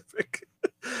specific.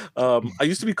 I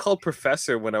used to be called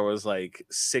professor when I was like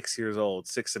 6 years old,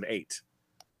 6 and 8.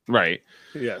 Right.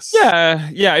 Yes. Yeah.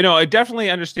 I know. I definitely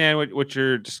understand what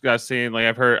you're discussing. Like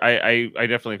I've heard, I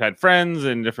definitely have had friends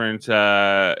and different,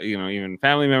 even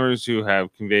family members who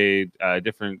have conveyed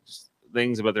different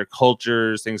things about their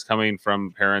cultures, things coming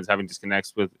from parents having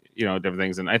disconnects with, different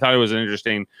things. And I thought it was an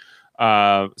interesting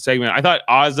segment. I thought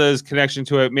Ozza's connection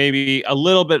to it maybe a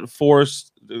little bit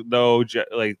forced, though,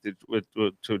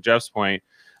 to Jeff's point.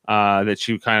 That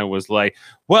she kind of was like,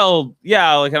 well,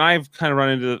 yeah, like, and I've kind of run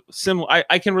into similar.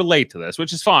 I can relate to this,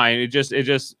 which is fine.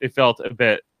 It felt a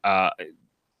bit.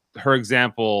 Her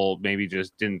example maybe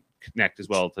just didn't connect as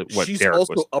well to what she's Derek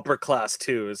also was. upper class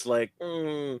too. It's like,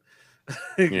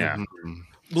 Yeah,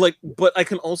 like, but I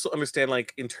can also understand,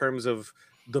 like, in terms of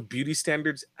the beauty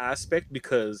standards aspect,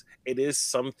 because it is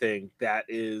something that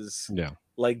is Yeah.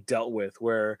 like dealt with,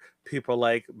 where people are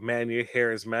like, man, your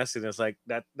hair is messy, and it's like,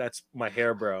 that's my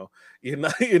hair, bro. You're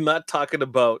not talking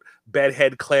about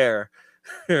bedhead Claire.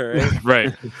 Right?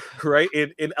 Right. Right,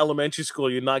 in elementary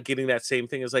school, you're not getting that same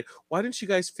thing. It's like, why didn't you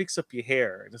guys fix up your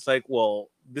hair? And it's like, well,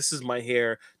 this is my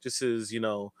hair, just as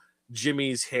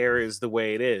Jimmy's hair is the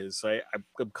way it is. Right,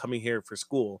 I'm coming here for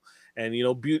school, and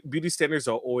beauty standards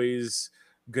are always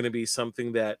going to be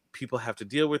something that people have to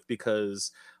deal with,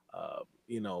 because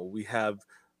we have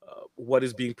what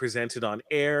is being presented on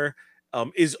air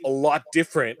is a lot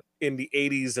different in the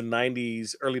 80s and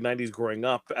 90s, early 90s growing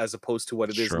up, as opposed to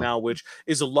what it is Sure. now, which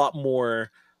is a lot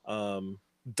more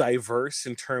diverse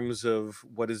in terms of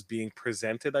what is being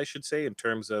presented, I should say, in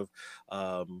terms of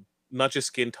not just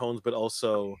skin tones, but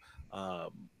also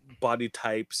body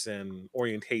types and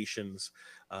orientations.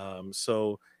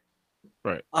 So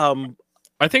Right.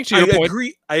 I think to your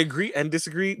point, I agree and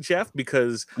disagree, Jeff,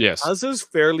 because yes, Ozzo's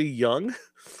fairly young,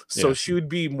 so Yeah. she would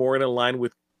be more in line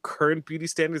with current beauty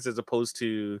standards, as opposed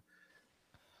to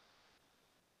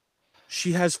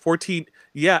she has 14.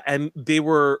 Yeah, and they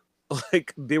were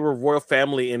royal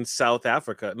family in South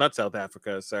Africa, not South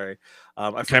Africa. Sorry, I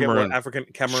forget Cameroon. what African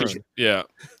Cameroon. Yeah.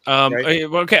 Right?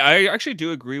 Okay, I actually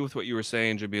do agree with what you were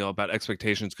saying, Jamil, about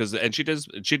expectations, and she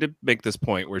did make this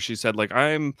point where she said, like,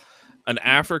 I'm an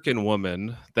African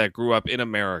woman that grew up in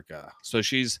America. So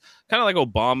she's kind of like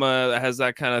Obama has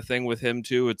that kind of thing with him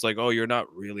too. It's like, oh, you're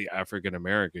not really African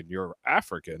American, you're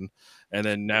African, and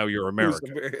then now you're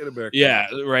American. In America. Yeah,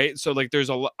 right. So like there's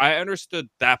I understood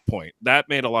that point. That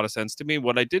made a lot of sense to me.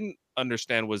 What I didn't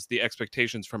understand was the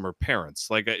expectations from her parents.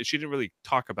 Like she didn't really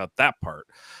talk about that part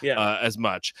as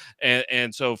much.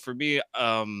 And so for me,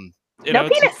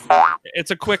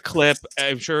 it's a quick clip.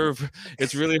 I'm sure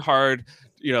it's really hard,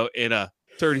 in a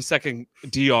 30-second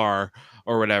DR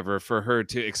or whatever, for her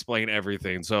to explain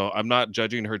everything. So I'm not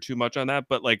judging her too much on that,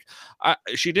 but like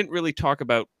she didn't really talk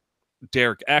about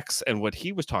Derek X and what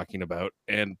he was talking about,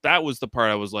 and that was the part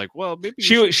I was like, well, maybe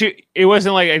it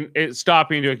wasn't like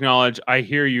stopping to acknowledge, I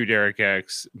hear you, Derek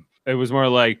X. It was more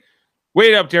like,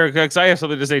 wait up, Derek X, I have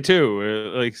something to say too.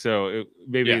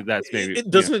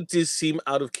 It doesn't just seem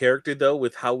out of character though,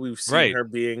 with how we've seen her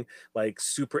being like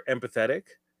super empathetic.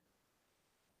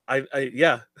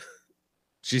 Yeah,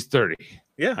 she's 30.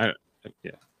 Yeah.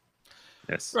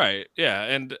 Yes. Right. Yeah.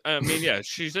 And I mean, yeah,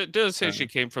 she does say she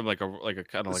came from like a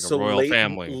kind of like a royal late,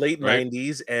 family, late right?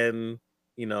 90s and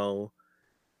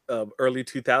early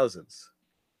 2000s.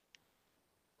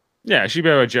 Yeah, she'd be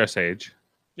about Jeff's age.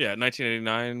 Yeah,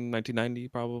 1989, 1990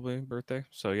 probably birthday.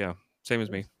 So yeah, same as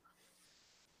me.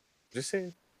 Just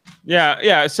saying.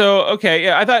 Yeah. So okay,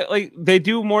 yeah, I thought like they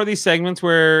do more of these segments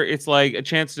where it's like a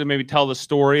chance to maybe tell the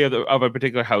story of a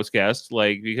particular house guest,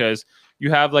 like because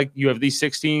you have these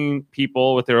 16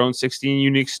 people with their own 16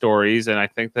 unique stories, and I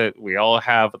think that we all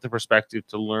have the perspective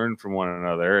to learn from one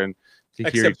another and to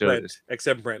hear each other.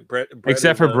 Except Brent.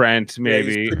 Except for Brent,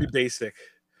 maybe. Yeah, he's pretty basic.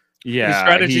 Yeah, his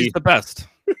strategy's the best.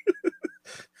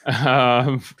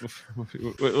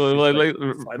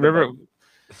 Remember,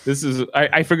 this is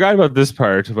I forgot about this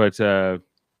part, but and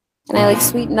I like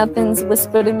sweet nothings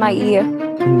whispered in my ear.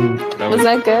 Was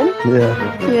that good?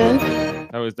 Yeah.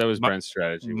 That was Brent's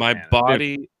strategy. My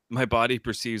body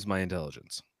perceives my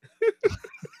intelligence.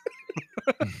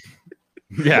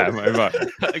 Yeah, my body.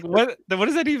 Like what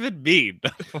does that even mean?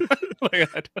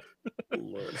 Lord.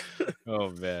 Oh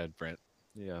man, Brent.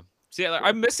 Yeah. See,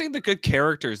 I'm missing the good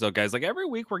characters though, guys. Like every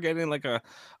week we're getting like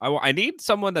I need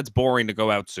someone that's boring to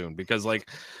go out soon, because like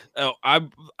I'm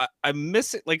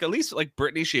missing, like, at least like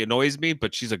Brittany, she annoys me,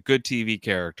 but she's a good TV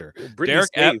character. Brittany's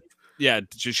Derek safe. Yeah,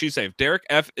 she's safe. Derek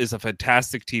F is a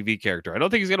fantastic TV character. I don't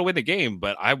think he's gonna win the game,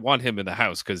 but I want him in the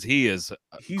house because he's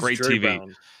great jury TV.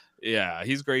 bound. Yeah,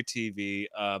 he's great TV.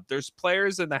 There's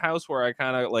players in the house where I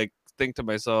kind of like think to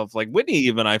myself, like Whitney,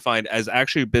 even I find has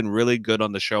actually been really good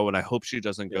on the show, and I hope she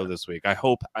doesn't go this week. I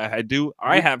hope I do.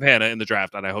 I have Hannah in the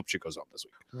draft, and I hope she goes on this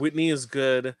week. Whitney is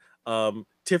good.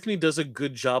 Tiffany does a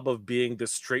good job of being the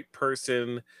straight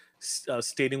person,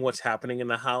 stating what's happening in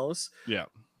the house. Yeah.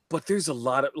 But there's a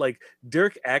lot of like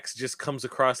Derek X just comes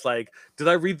across like, did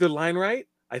I read the line right?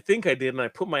 I think I did, and I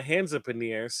put my hands up in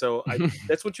the air. So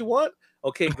that's what you want?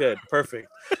 Okay, good, perfect.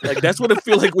 Like that's what I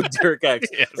feel like with Derek X.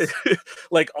 Yes.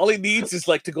 Like all he needs is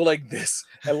like to go like this,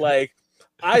 and like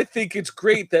I think it's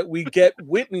great that we get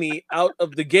Whitney out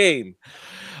of the game.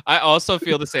 I also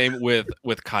feel the same with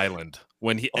Kyland.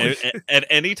 When he at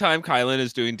any time Kylan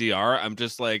is doing DR, I'm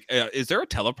just like, is there a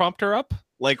teleprompter up?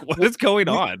 Like, what is going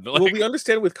on? Well, Like, we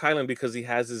understand with Kylan because he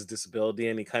has his disability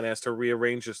and he kind of has to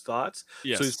rearrange his thoughts.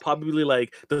 yes. So he's probably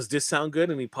like, "Does this sound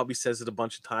good?" And he probably says it a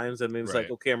bunch of times, and then he's like,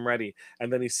 Right. "Okay, I'm ready."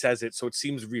 And then he says it, so it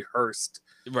seems rehearsed.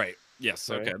 Right. Yes.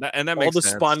 Right. Okay. And that All makes the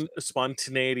sense.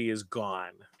 spontaneity is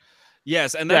gone.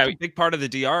 Yes, and that's a big part of the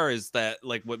DR is that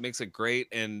like what makes it great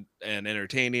and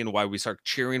entertaining and why we start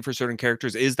cheering for certain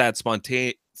characters is that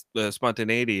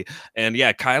spontaneity. And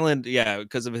yeah, Kylan,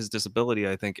 because of his disability,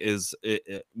 I think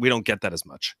we don't get that as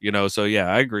much, So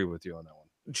yeah, I agree with you on that one.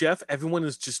 Jeff, everyone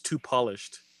is just too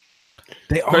polished.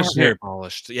 They are very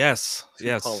polished. Yes.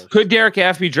 Yes. Polished. Could Derek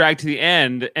F be dragged to the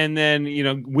end and then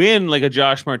win like a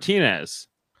Josh Martinez?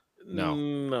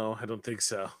 No, I don't think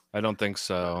so. I don't think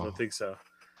so. I don't think so.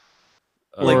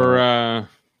 Or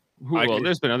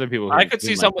there's been other people. I could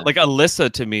see someone like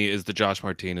Alyssa. To me, is the Josh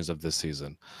Martinez of this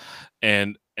season,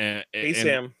 and hey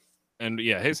Sam,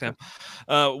 hey Sam.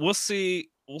 We'll see.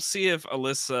 We'll see if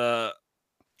Alyssa.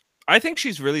 I think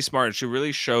she's really smart. She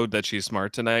really showed that she's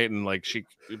smart tonight, and like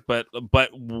but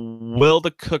will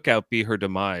the cookout be her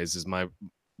demise? Is my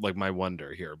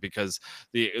wonder here, because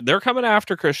they're coming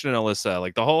after Christian and Alyssa.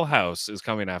 Like the whole house is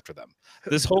coming after them.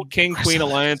 This whole King Queen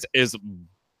alliance is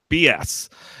BS.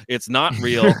 It's not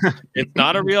real. It's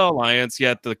not a real alliance,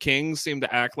 yet the Kings seem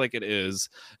to act like it is.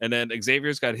 And then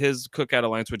Xavier's got his cookout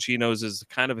alliance, which he knows is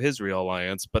kind of his real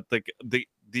alliance. But the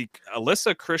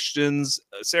Alyssa Christians,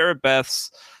 Sarah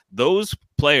Beths, those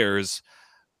players,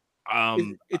 are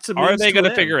they going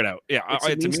to figure it out? Yeah, it's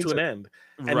a means to an end.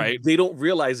 And right. They don't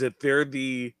realize that they're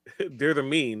the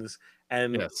means,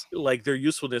 and yes. like their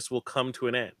usefulness will come to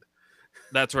an end.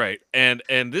 That's right. And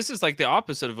this is like the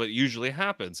opposite of what usually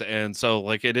happens. And so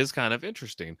like it is kind of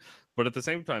interesting. But at the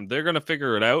same time, they're going to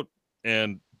figure it out.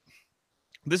 And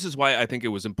this is why I think it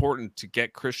was important to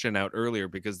get Christian out earlier,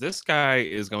 because this guy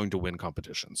is going to win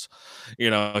competitions.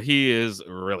 He is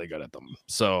really good at them.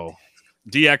 So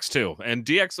DX too. And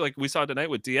DX, like we saw tonight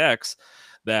with DX,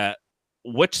 that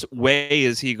which way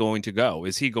is he going to go?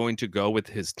 Is he going to go with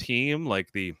his team,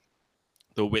 like the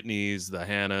Whitneys, the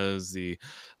Hannahs,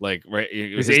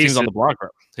 his teams on the block,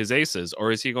 his aces, or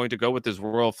is he going to go with this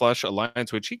Royal Flush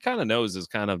alliance, which he kind of knows is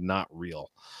kind of not real?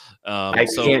 I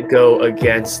can't go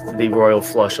against the Royal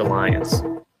Flush alliance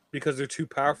because they're too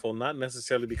powerful, not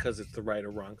necessarily because it's the right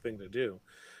or wrong thing to do.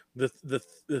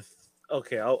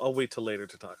 Okay, I'll wait till later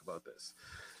to talk about this.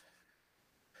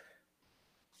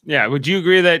 Yeah, would you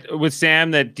agree that with Sam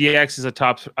that DX is a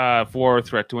top 4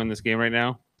 threat to win this game right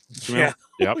now? Yeah.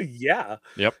 Yep. Yeah.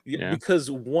 Yep. Yeah. Because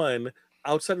one,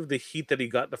 outside of the heat that he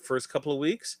got the first couple of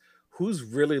weeks, who's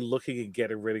really looking at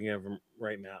getting rid of him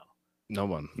right now? No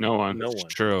one. It's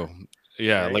true.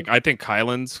 Yeah. Right? Like I think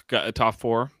Kylan's got a top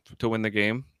 4 to win the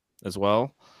game as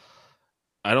well.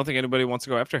 I don't think anybody wants to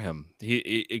go after him.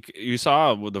 You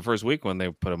saw with the first week when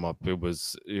they put him up, it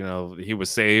was, he was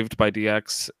saved by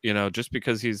DX, just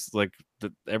because he's like,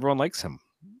 everyone likes him,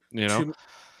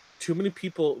 Too many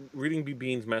people reading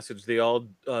BB's message. They all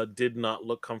did not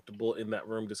look comfortable in that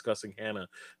room discussing Hannah.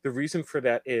 The reason for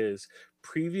that is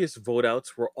previous vote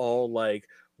outs were all like,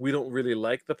 we don't really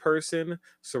like the person,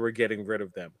 so we're getting rid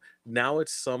of them. Now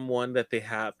it's someone that they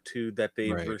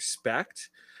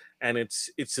respect, and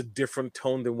it's a different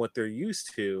tone than what they're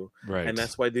used to. Right. And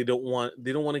that's why they don't want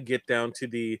to get down to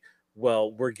the,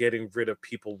 well, we're getting rid of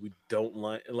people we don't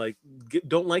like.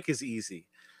 Don't like is easy.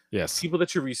 Yes. People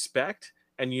that you respect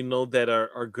and that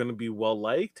are going to be well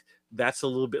liked, that's a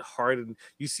little bit hard. And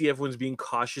you see everyone's being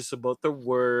cautious about their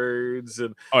words.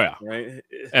 And right,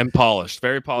 and polished,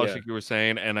 very polished, like you were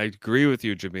saying. And I agree with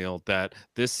you, Jamil, that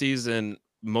this season,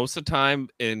 most of the time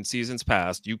in seasons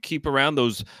past, you keep around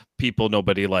those people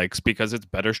nobody likes because it's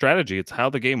better strategy. It's how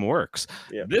the game works.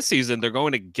 Yeah. This season, they're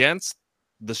going against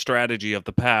the strategy of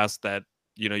the past that,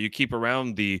 you keep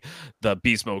around the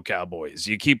Beast Mode Cowboys,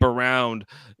 you keep around,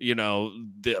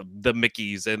 the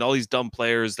Mickeys and all these dumb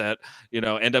players that,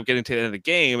 end up getting to the end of the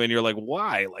game. And you're like,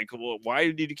 why? Like, well, why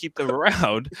did you keep them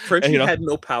around? Frenchie had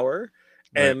no power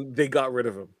and they got rid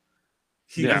of him.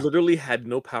 He literally had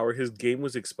no power. His game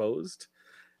was exposed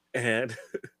and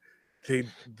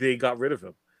they got rid of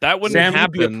him. That wouldn't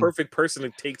happen. Would be a perfect person to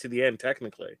take to the end,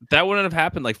 technically. That wouldn't have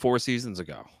happened like 4 seasons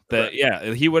ago.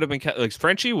 He would have been like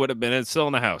Frenchie would have been still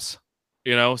in the house.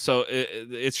 So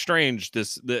it's strange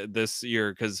this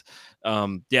year because,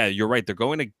 you're right. They're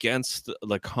going against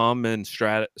the common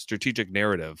strategic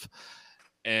narrative,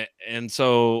 and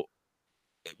so.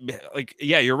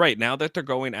 You're right. Now that they're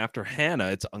going after Hannah,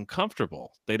 it's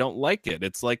uncomfortable. They don't like it.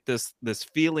 It's like this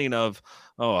feeling of,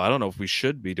 oh, I don't know if we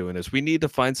should be doing this. We need to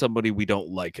find somebody we don't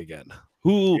like again.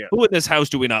 Who in this house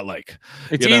do we not like?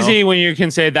 It's easy when you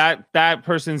can say that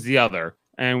person's the other.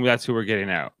 and that's who we're getting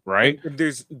out, right? And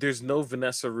there's no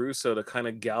Vanessa Russo to kind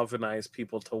of galvanize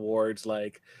people towards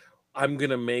like, I'm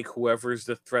gonna make whoever's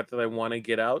the threat that I want to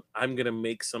get out. I'm gonna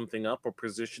make something up or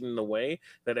position in a way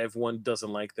that everyone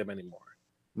doesn't like them anymore.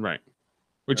 Right.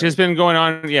 Which has been going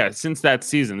on, since that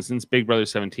season, since Big Brother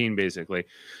 17, basically.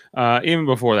 Even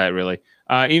before that, really.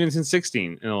 Even since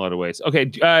 16, in a lot of ways. Okay,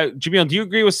 Jamil, do you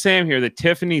agree with Sam here that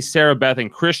Tiffany, Sarah Beth,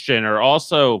 and Christian are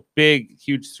also big,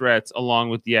 huge threats along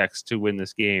with the X to win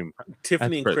this game?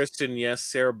 Tiffany and Kristen, yes.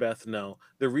 Sarah Beth, no.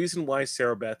 The reason why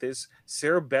Sarah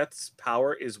Beth's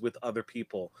power is with other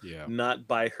people, not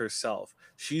by herself.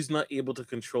 She's not able to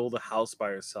control the house by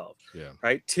herself.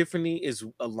 Right? Tiffany is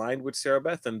aligned with Sarah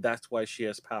Beth, and that's why she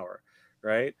has power.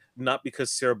 Right? Not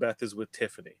because Sarah Beth is with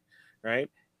Tiffany. Right?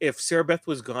 If Sarah Beth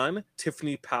was gone,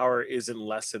 Tiffany power isn't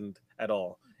lessened at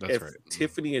all. If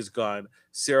Tiffany is gone,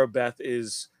 Sarah Beth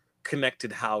is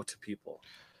connected how to people?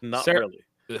 Not really.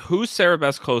 Who's Sarah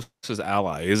Beth's closest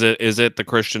ally? Is it the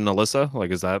Christian Alyssa? Like,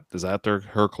 is that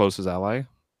her closest ally?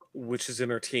 Which is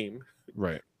in her team.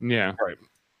 Right. Yeah. Right.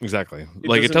 Exactly.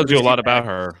 It tells you a lot about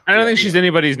her. I don't think she's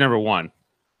anybody's number one.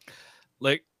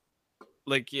 We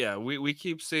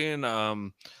keep seeing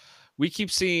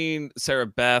Sarah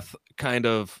Beth kind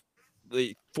of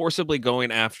forcibly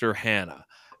going after Hannah.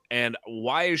 And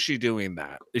why is she doing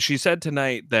that? She said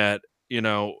tonight that,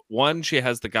 one, she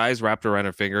has the guys wrapped around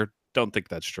her finger. Don't think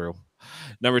that's true.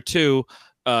 Number two,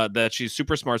 that she's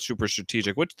super smart, super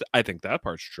strategic, which I think that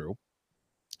part's true.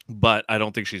 But I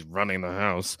don't think she's running the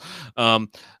house.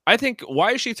 I think,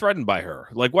 why is she threatened by her?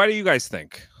 Like, why do you guys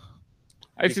think?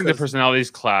 I think the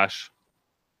personalities clash.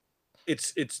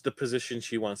 It's the position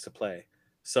she wants to play.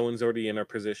 Someone's already in her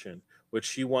position, which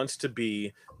she wants to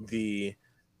be the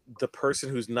person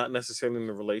who's not necessarily in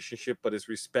a relationship but is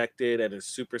respected and is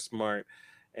super smart,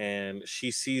 and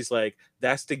she sees like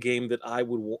that's the game that I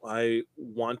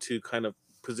want to kind of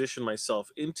position myself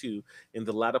into in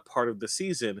the latter part of the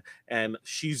season, and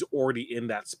she's already in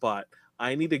that spot.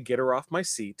 I need to get her off my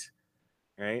seat,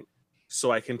 right,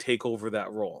 so I can take over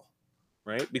that role,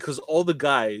 right? Because all the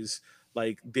guys,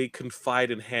 like, they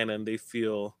confide in Hannah and they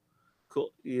feel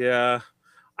cool. Yeah,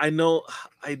 I know,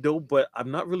 but I'm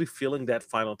not really feeling that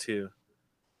final two.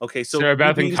 Okay, so Sarah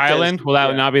Beth and Kylan, will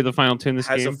that not be the final two in this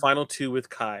game? Has a final two with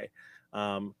Kai,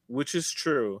 which is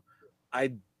true.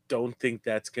 I don't think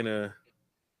that's gonna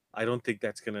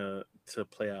to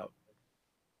play out.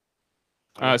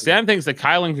 Sam thinks that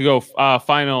Kylan could go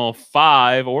final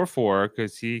 5 or 4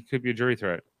 because he could be a jury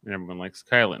threat, and everyone likes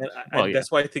Kylan. And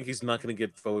that's why I think he's not going to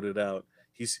get voted out.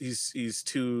 He's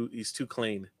too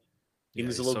clean. He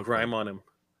needs a little grime on him.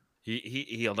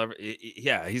 He'll never.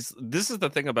 This is the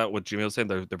thing about what Jamil was saying.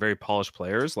 They're very polished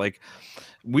players. Like,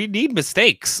 we need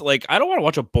mistakes. Like, I don't want to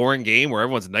watch a boring game where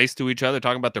everyone's nice to each other,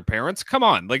 talking about their parents. Come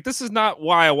on, like, this is not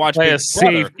why I watch. Play a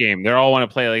safe game. They all want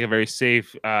to play like a very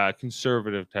safe,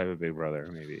 conservative type of Big Brother.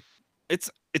 Maybe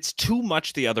it's too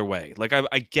much the other way. Like,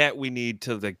 I get we need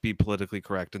to like be politically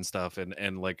correct and stuff, and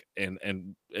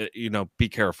be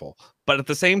careful. But at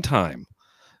the same time,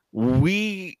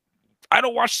 I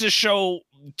don't watch this show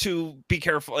to be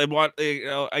careful and want,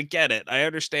 I get it. I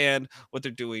understand what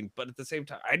they're doing, but at the same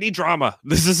time, I need drama.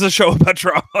 This is a show about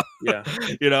drama.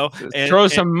 Yeah. Throw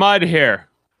some mud here.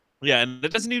 Yeah. And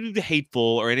it doesn't need to be hateful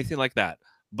or anything like that,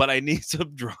 but I need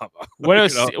some drama. Well,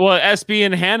 SB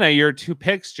and Hannah, your two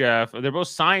picks, Jeff, they're both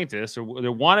scientists, or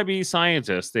they're wannabe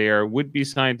scientists. They are would-be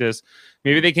scientists.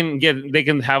 Maybe they can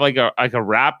have like a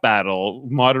rap battle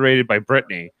moderated by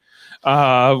Brittany,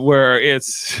 where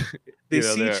it's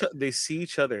they see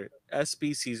each other.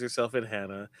 SB sees herself in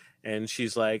Hannah, and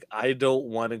she's like, I don't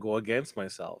want to go against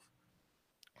myself.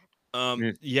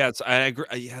 Yes, I agree.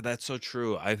 Yeah, that's so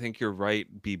true. I think you're right,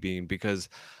 B-Bean, because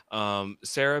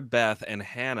Sarah Beth and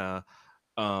Hannah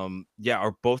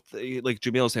are both, like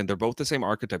Jamil was saying, they're both the same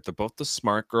archetype. They're both the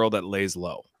smart girl that lays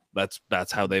low.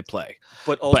 That's how they play.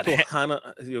 But also Hannah,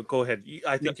 go ahead.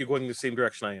 I think you're going the same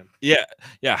direction I am. Yeah.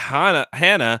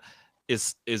 Hannah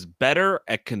is better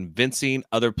at convincing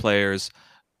other players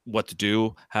what to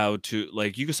do, how to,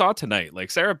 like, you saw tonight,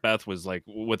 like Sarah Beth was like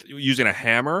with using a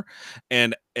hammer,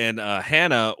 and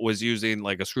Hannah was using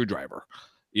like a screwdriver,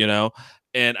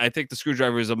 and I think the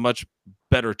screwdriver is a much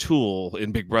better tool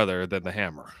in Big Brother than the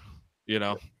hammer.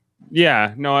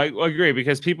 Yeah, no, I agree,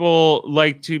 because people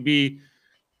like to be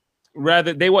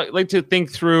like to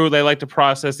think through, they like to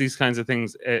process these kinds of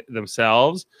things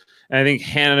themselves. And I think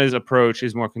Hannah's approach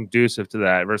is more conducive to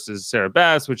that versus Sarah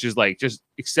Beth's, which is like, just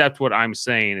accept what I'm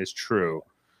saying is true.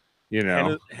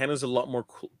 Hannah's a lot more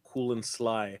cool and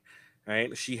sly,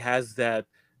 right? She has that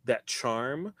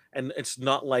charm, and it's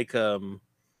not like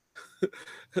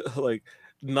like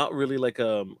not really like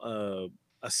a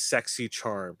sexy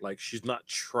charm. Like she's not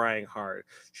trying hard.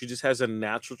 She just has a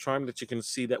natural charm that you can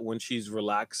see that when she's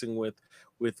relaxing with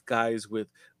guys with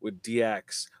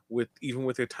DX, with even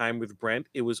with her time with Brent,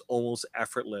 it was almost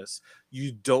effortless.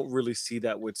 You don't really see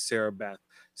that with Sarah Beth.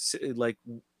 Like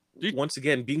once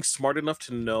again, being smart enough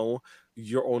to know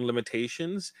your own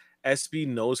limitations. SB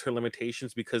knows her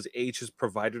limitations because H has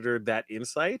provided her that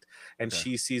insight, and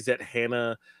she sees that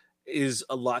Hannah is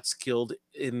a lot skilled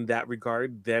in that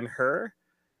regard than her,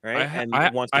 right? And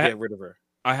wants to get rid of her.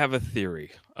 I have a theory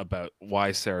about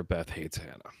why Sarah Beth hates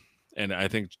Hannah, and I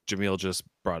think Jamil just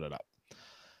brought it up.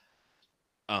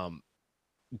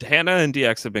 Hannah and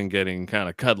DX have been getting kind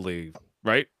of cuddly,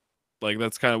 right? Like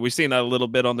that's kind of, we've seen that a little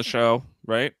bit on the show,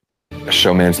 right?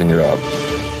 Showmancing it up.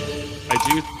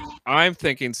 I'm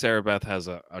thinking Sarah Beth has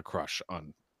a crush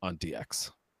on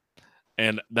DX,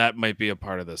 and that might be a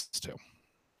part of this too.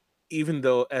 Even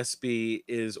though SB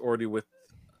is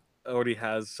already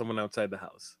has someone outside the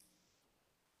house.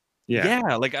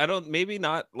 Yeah, like I don't, maybe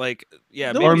not like,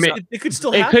 yeah, no, it could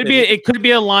still happen. It could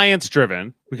be alliance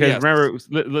driven because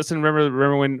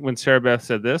remember when Sarah Beth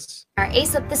said this? Our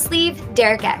ace up the sleeve,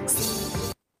 Derek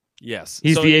X. Yes,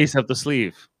 he's the ace up the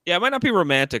sleeve. Yeah, it might not be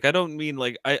romantic. I don't mean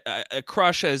like a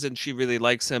crush as in she really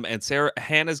likes him, and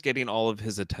Hannah's getting all of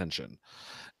his attention,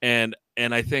 and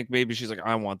I think maybe she's like,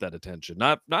 I want that attention,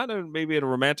 not maybe in a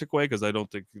romantic way, because I don't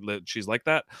think she's like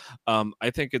that. I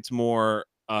think it's more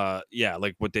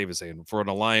like what Dave is saying, for an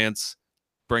alliance,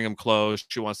 bring him close.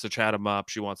 She wants to chat him up.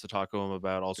 She wants to talk to him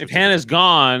about all sorts. If Hannah's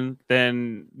gone,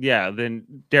 then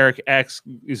Derek X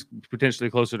is potentially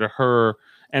closer to her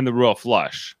and the Royal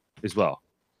Flush as well.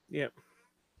 Yeah.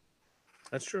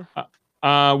 That's true.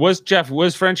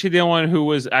 Was Frenchie the only one who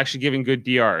was actually giving good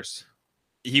DRs?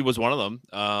 He was one of them.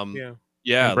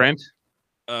 Yeah. And Brent?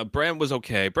 Brent was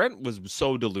okay. Brent was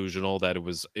so delusional that it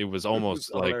was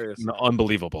almost like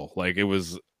unbelievable. Like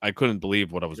I couldn't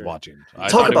believe what I was watching.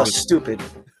 Talk about stupid.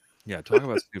 Yeah, talk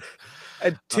about stupid.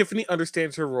 And Tiffany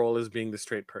understands her role as being the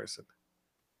straight person.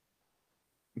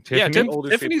 Tiffany?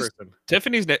 Yeah,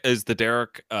 Tiffany's is the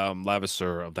Derek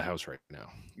Lavisser of the house right now.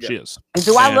 Yeah. She is.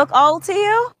 Do I look old to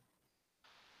you?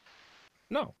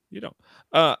 No, you don't.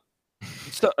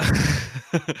 So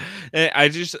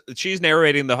she's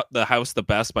narrating the house the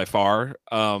best by far.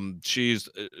 She's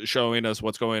showing us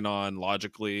what's going on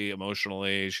logically,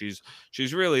 emotionally. She's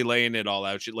really laying it all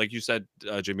out. She, like you said,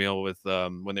 Jamil, with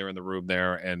when they were in the room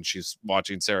there, and she's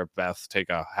watching Sarah Beth take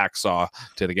a hacksaw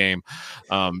to the game.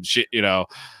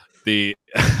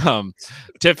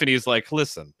 Tiffany's like,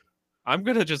 listen, I'm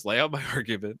gonna just lay out my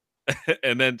argument.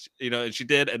 And then she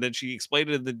did, and then she explained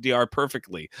it in the DR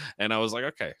perfectly, and I was like,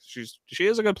 okay, she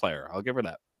is a good player. I'll give her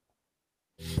that.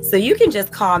 So you can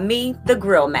just call me the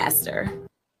Grill Master.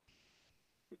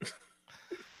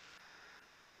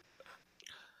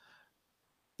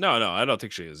 No, I don't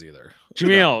think she is either.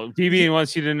 Jamil, BB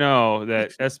wants you to know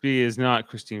that SB is not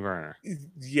Christine Werner.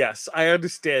 Yes, I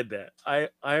understand that. I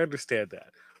understand that,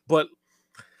 but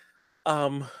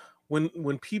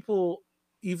when people,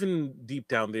 even deep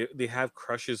down, they have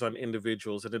crushes on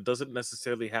individuals, and it doesn't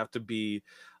necessarily have to be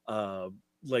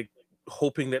like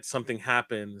hoping that something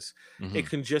happens. Mm-hmm. It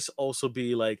can just also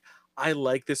be like, I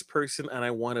like this person and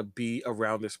I want to be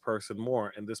around this person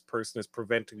more, and this person is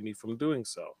preventing me from doing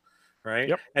so, right?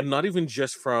 Yep. And not even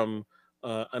just from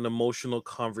an emotional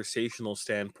conversational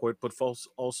standpoint, but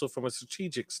also from a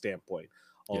strategic standpoint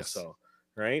also. Yes.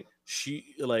 Right?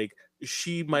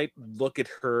 She might look at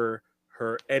her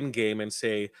end game and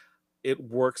say it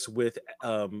works with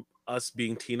us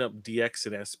being teamed up DX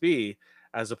and SB,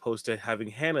 as opposed to having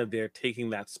Hannah there taking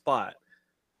that spot,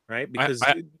 right? Because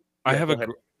I have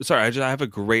a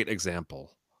great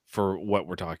example for what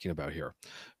we're talking about here.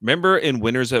 Remember in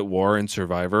Winners at War and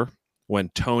Survivor when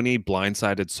Tony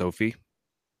blindsided Sophie?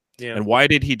 Yeah. And why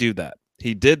did he do that?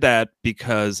 He did that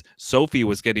because Sophie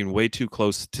was getting way too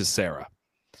close to Sarah.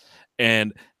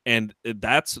 And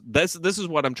this is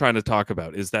what I'm trying to talk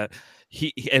about, is that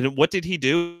and what did he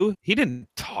do? He didn't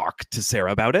talk to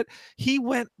Sarah about it. He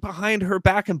went behind her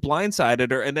back and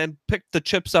blindsided her and then picked the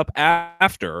chips up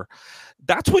after.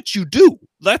 That's what you do.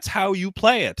 That's how you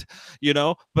play it,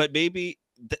 but maybe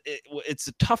it's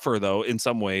tougher though in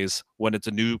some ways when it's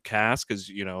a new cast,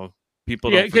 because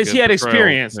people because he had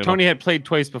experience. Tony had played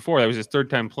twice before. That was his third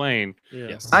time playing. Yeah.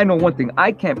 Yes. I know one thing.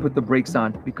 I can't put the brakes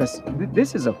on because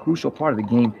this is a crucial part of the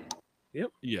game. Yep.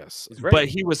 Yes. But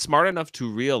he was smart enough to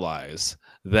realize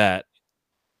that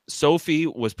Sophie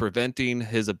was preventing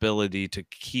his ability to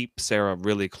keep Sarah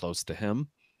really close to him,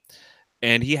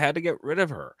 and he had to get rid of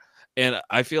her. And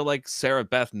I feel like Sarah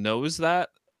Beth knows that,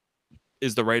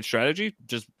 is the right strategy,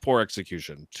 just poor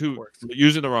execution.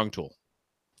 Using the wrong tool.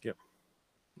 Yep.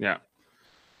 Yeah.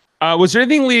 Was there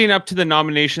anything leading up to the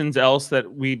nominations else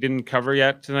that we didn't cover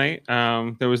yet tonight?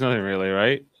 There was nothing really,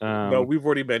 right? No, we've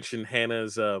already mentioned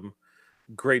Hannah's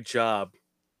great job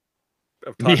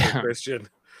of talking to Christian.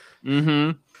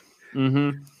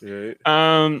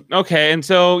 Okay, and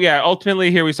so ultimately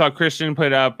here we saw Christian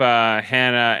put up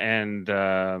Hannah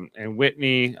and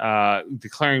Whitney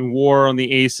declaring war on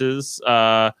the Aces.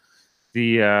 The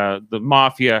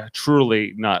mafia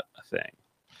truly not a thing.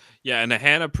 Yeah, and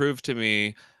Hannah proved to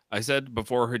me. I said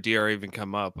before her DR even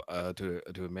come up to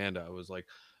Amanda, I was like,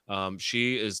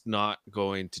 she is not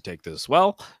going to take this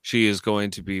well. She is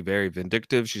going to be very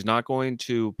vindictive. She's not going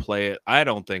to play it, I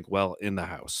don't think, well in the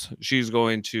house. She's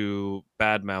going to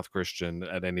badmouth Christian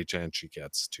at any chance she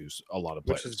gets to a lot of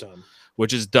players.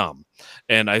 Which is dumb.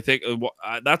 And I think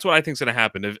that's what I think is going to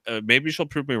happen. If, maybe she'll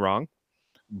prove me wrong,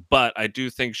 but I do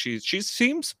think she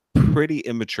seems pretty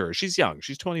immature. She's young.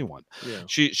 She's 21. Yeah.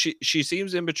 She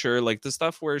seems immature. Like the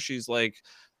stuff where she's like,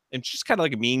 and she's kind of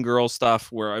like a mean girl stuff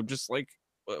where I'm just like,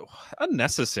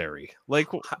 unnecessary. Like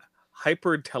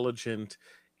hyper intelligent,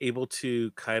 able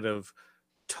to kind of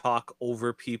talk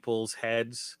over people's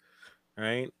heads,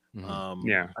 right?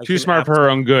 Too smart for her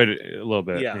own good a little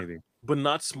bit, maybe. But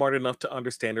not smart enough to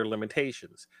understand her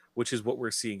limitations, which is what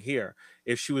we're seeing here.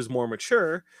 If she was more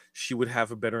mature, she would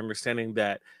have a better understanding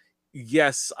that,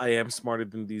 yes, I am smarter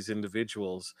than these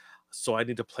individuals, so I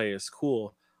need to play as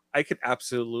cool. I could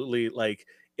absolutely, like,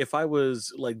 if I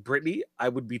was like Brittany, I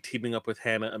would be teaming up with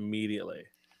Hannah immediately.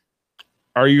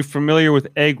 Are you familiar with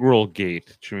Egg Roll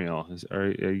Gate, Jamil?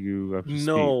 Are you up to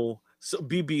No. So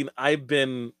BB, I've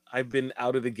been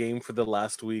out of the game for the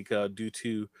last week due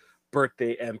to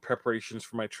birthday and preparations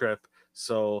for my trip.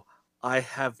 So I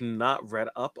have not read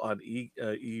up on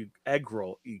Egg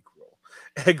Roll.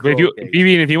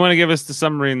 BB, if you want to give us the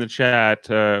summary in the chat,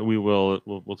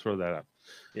 we'll throw that up.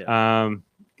 Yeah.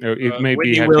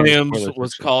 Whitney Williams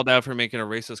was called out for making a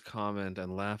racist comment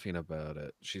and laughing about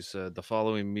it. She said the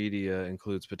following media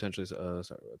includes potentially. Sorry, 1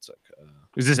 sec.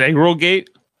 Is this Egg Roll Gate?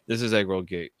 This is Egg Roll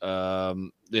Gate. Yeah,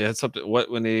 it's something.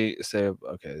 What when they say?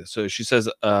 Okay, so she says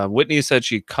Whitney said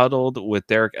she cuddled with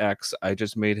Derek X. I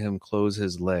just made him close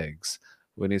his legs.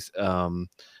 Whitney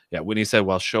said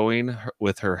while showing her,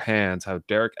 with her hands how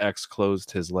Derek X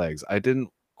closed his legs. I didn't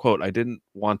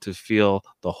want to feel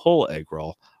the whole egg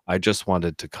roll. I just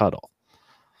wanted to cuddle.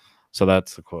 So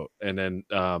that's the quote. And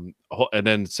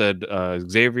then said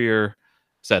Xavier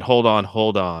said, hold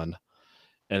on.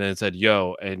 And then said,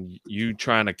 yo, and you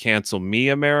trying to cancel me,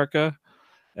 America?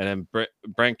 And then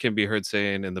Brent can be heard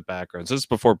saying in the background. So this is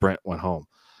before Brent went home.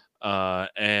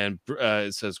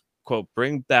 It says, quote,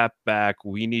 bring that back.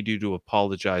 We need you to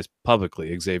apologize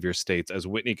publicly, Xavier states, as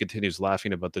Whitney continues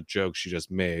laughing about the joke she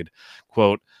just made.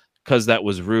 Quote, because that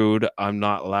was rude. I'm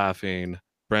not laughing.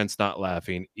 Brent's not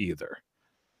laughing either.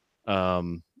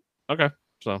 Okay.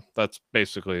 So that's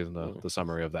basically the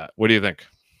summary of that. What do you think?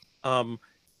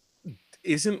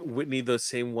 Isn't Whitney the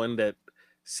same one that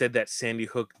said that Sandy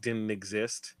Hook didn't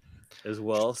exist as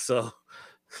well? So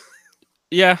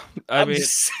yeah, I mean,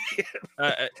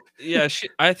 yeah,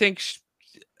 I think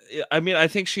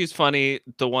she's funny.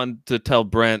 The one to tell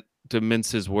Brent to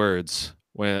mince his words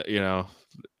when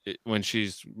when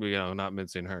she's not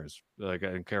mincing hers. Like,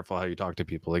 and careful how you talk to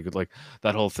people. Like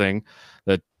that whole thing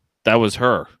that was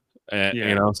her. So I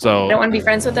don't want to be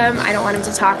friends with them. I don't want him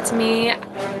to talk to me.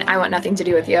 I want nothing to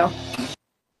do with you.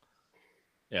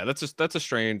 Yeah, that's a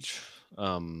strange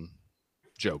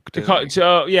joke.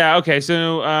 So yeah, okay.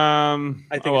 So I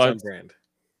think it's on brand.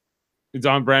 It's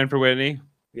on brand for Whitney.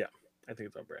 Yeah, I think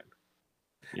it's on brand.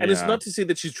 And it's not to say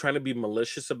that she's trying to be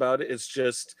malicious about it. It's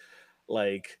just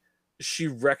like she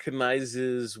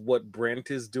recognizes what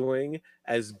Brent is doing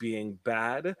as being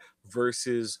bad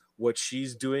versus what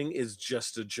she's doing is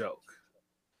just a joke.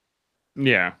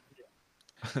 Yeah.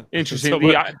 Interesting.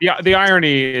 The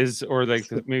irony is, or like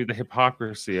maybe the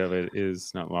hypocrisy of it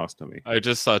is not lost on me. I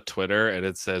just saw Twitter and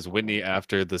it says Whitney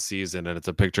after the season, and it's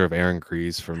a picture of Aaron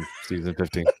Grease from season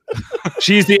 15.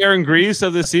 She's the Aaron Grease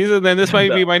of the season. Then this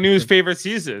might be my new favorite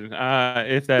season.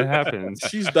 If that happens,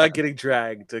 she's not getting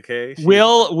dragged. Okay.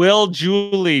 Will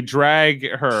Julie drag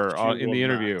her in the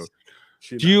interview?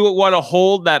 Do you want to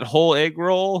hold that whole egg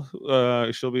roll?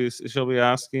 She'll be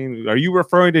asking. Are you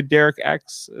referring to Derek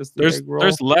X as the egg roll?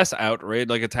 There's less outrage.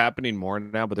 Like, it's happening more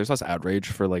now, but there's less outrage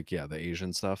for the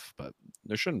Asian stuff. But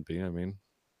there shouldn't be. I mean,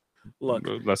 look,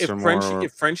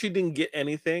 if Frenchie didn't get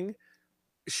anything,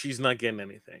 she's not getting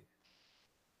anything.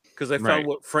 Because I found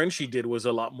what Frenchie did was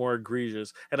a lot more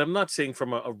egregious. And I'm not saying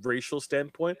from a racial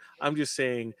standpoint. I'm just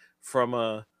saying from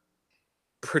a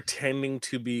pretending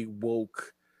to be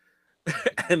woke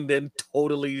and then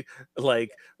totally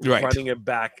like Right. running it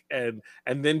back and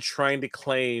then trying to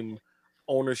claim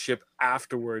ownership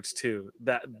afterwards too.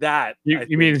 That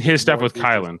You mean his stuff with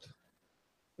Kylan?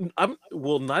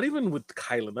 Well, not even with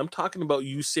Kylan. I'm talking about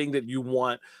you saying that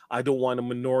I don't want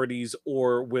minorities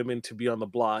or women to be on the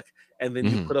block, and then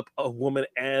you put up a woman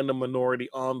and a minority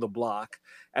on the block,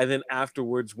 and then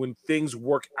afterwards, when things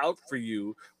work out for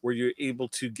you, where you're able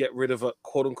to get rid of a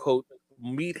quote unquote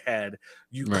meathead,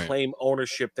 you claim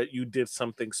ownership that you did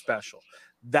something special.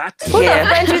 That Who the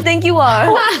friend you think you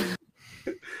are?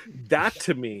 that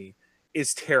to me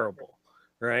is terrible,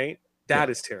 right? That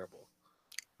is terrible.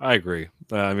 I agree.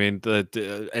 I mean,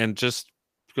 and just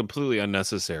completely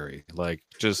unnecessary. Like,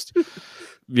 just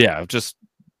just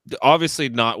obviously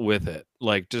not with it.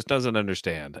 Like, just doesn't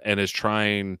understand and is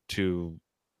trying to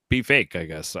be fake. I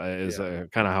guess is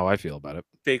kind of how I feel about it.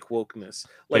 Fake wokeness.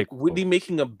 Like Whitney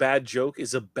making a bad joke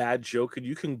is a bad joke, and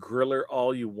you can grill her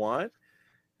all you want,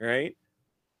 right?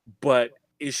 But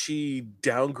is she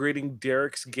downgrading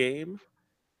Derek's game?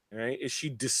 Right? Is she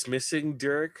dismissing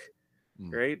Derek?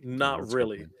 Right? Not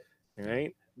really.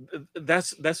 Right?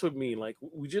 That's what I mean. Like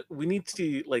we need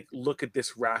to like look at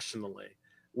this rationally,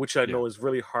 which I know is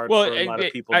really hard for a lot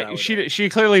of people. She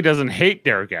clearly doesn't hate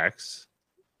Derek X.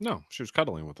 No, she was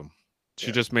cuddling with him.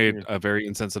 She just made a very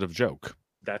insensitive joke.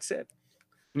 That's it.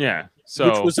 Yeah. So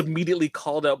which was immediately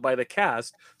called out by the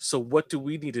cast. So what do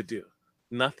we need to do?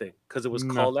 Nothing, because it was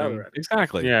called out already.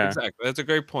 Exactly. Yeah. Exactly. That's a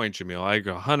great point, Jamil. I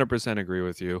 100% agree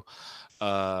with you.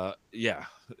 Yeah.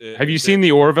 Have you seen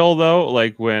the Orville though?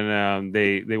 Like when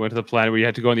they went to the planet where you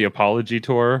had to go on the apology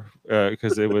tour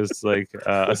because it was like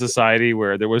a society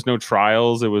where there was no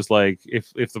trials. It was like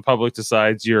if the public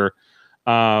decides your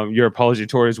apology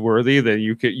tour is worthy, then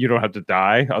you don't have to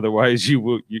die. Otherwise,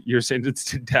 you're sentenced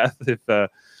to death if the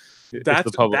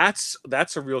public.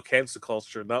 That's a real cancel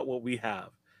culture, not what we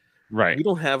have. Right. We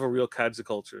don't have a real cancel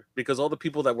culture because all the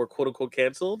people that were quote unquote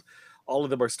canceled, all of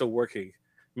them are still working,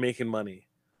 making money.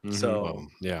 So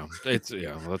that's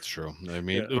true. I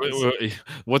mean,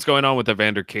 what's going on with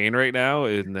Evander Kane right now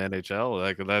in the NHL?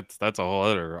 Like that's a whole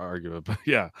other argument. But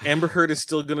yeah, Amber Heard is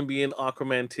still going to be in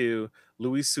Aquaman 2.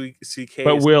 Louis C.K.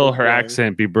 But will her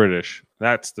accent be British?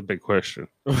 That's the big question.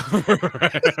 There's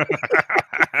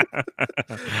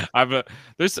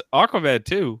Aquaman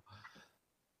 2.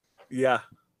 Yeah.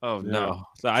 Oh no,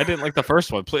 I didn't like the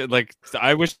first one. Like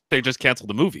I wish they just canceled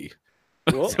the movie.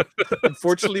 Well,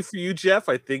 unfortunately for you, Jeff,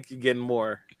 I think you're getting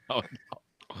more. Oh,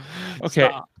 no. Okay.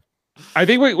 Stop. I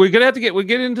think we're gonna have to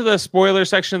get into the spoiler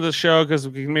section of the show because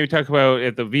we can maybe talk about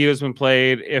if the veto's been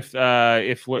played, if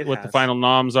what the final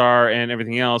noms are and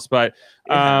everything else. But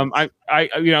I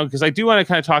because I do want to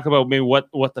kind of talk about maybe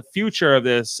what the future of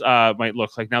this might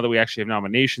look like now that we actually have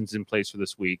nominations in place for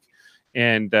this week.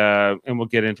 And we'll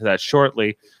get into that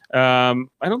shortly. I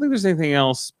don't think there's anything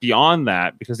else beyond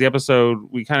that because the episode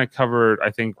we kind of covered,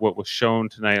 I think, what was shown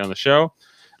tonight on the show.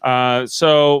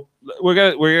 So we're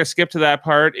gonna skip to that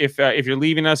part. If you're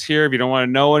leaving us here, if you don't want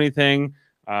to know anything,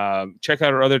 check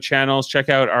out our other channels. Check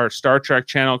out our Star Trek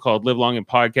channel called Live Long and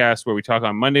Podcast, where we talk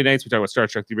on Monday nights. We talk about Star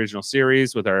Trek the original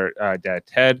series with our dad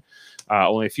Ted.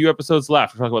 Only a few episodes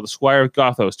left. We're talking about the Squire of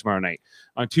Gothos tomorrow night.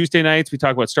 On Tuesday nights, we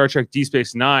talk about Star Trek Deep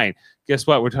Space Nine. Guess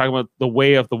what? We're talking about The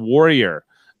Way of the Warrior,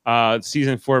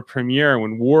 season 4 premiere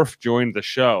when Worf joined the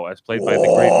show, as played by the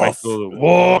great Michael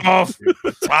Worf.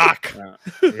 Fuck.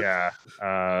 Yeah.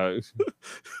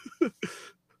 Of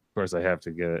course, I have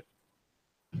to get it.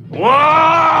 Worf.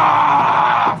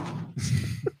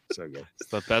 So good. It's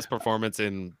the best performance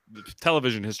in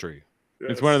television history.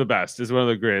 It's one of the best. It's one of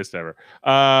the greatest ever.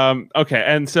 Okay,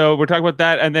 and so we're talking about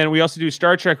that, and then we also do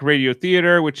Star Trek Radio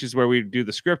Theater, which is where we do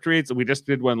the script reads. We just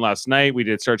did one last night. We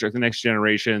did Star Trek: The Next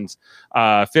Generation's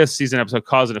 5th season episode,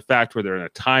 Cause and Effect, where they're in a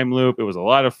time loop. It was a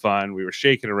lot of fun. We were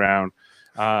shaking around.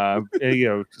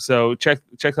 So check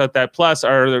out that. Plus,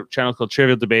 our other channel called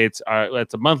Trivial Debates.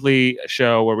 That's a monthly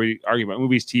show where we argue about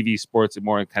movies, TV, sports, and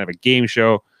more in kind of a game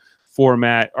show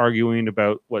format, arguing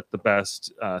about what the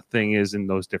best thing is in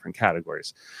those different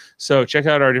categories. So check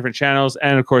out our different channels.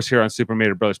 And of course, here on Super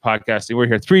Mario Brothers Podcasting, we're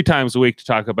here 3 times a week to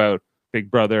talk about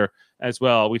Big Brother as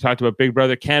well. We talked about Big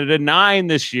Brother Canada 9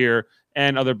 this year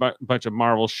and other bunch of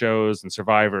Marvel shows and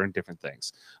Survivor and different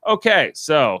things. Okay,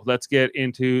 so let's get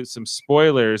into some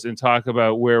spoilers and talk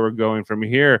about where we're going from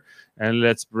here. And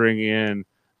let's bring in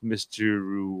Mr.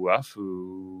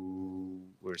 Ruafu.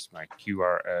 Where's my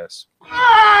QRS?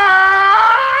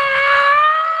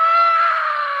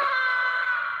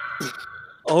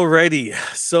 Alrighty,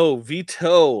 so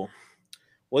veto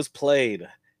was played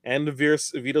and the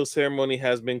veto ceremony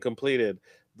has been completed.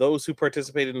 those who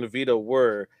participated in the veto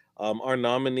were our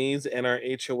nominees and our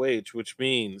HOH, which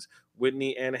means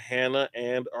Whitney and Hannah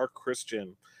and our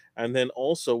Christian. And then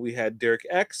also we had Derek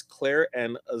X, Claire,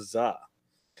 and Azah.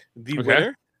 The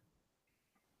winner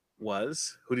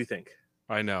was, who do you think?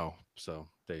 I know. So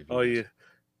Dave. Oh, yeah.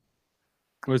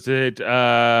 Was it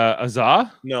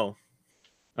Azah? No.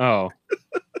 Oh.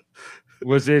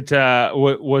 Was it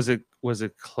was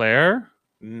it Claire?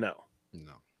 No.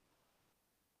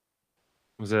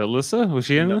 Was it Alyssa? Was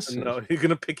she in this? No, you're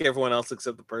gonna pick everyone else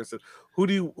except the person. Who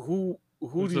do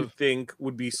you think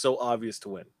would be so obvious to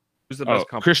win? Who's the best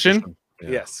Christian? Yeah.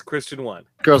 Yes, Christian won.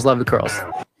 Girls love the curls.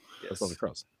 Girls love the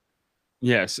curls.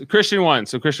 Yes, Christian won.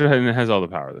 So Christian has all the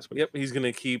power this week. Yep, he's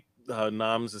gonna keep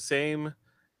noms the same,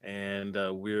 and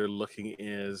we're looking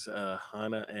is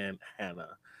Hannah and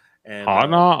Hannah. And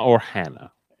Hannah or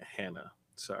Hannah? Hannah.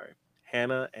 Sorry,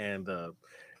 Hannah and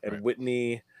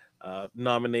Whitney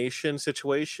nomination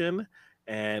situation,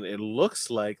 and it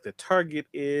looks like the target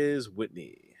is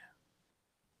Whitney.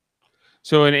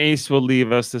 So an ace will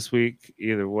leave us this week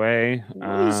either way.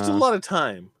 There's still a lot of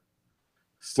time.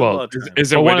 Still a lot of time.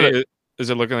 Is it Whitney? Is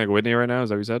it looking like Whitney right now? Is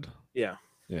that what you said? Yeah.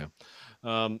 Yeah.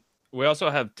 We also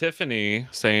have Tiffany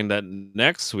saying that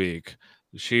next week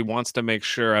she wants to make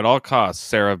sure at all costs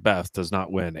Sarah Beth does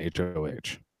not win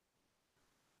HOH.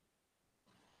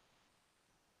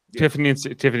 Yeah.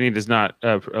 Tiffany does not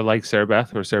like Sarah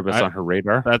Beth, or Sarah Beth's on her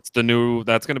radar. That's going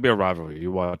to be a rivalry.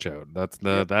 You watch out.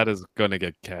 That is going to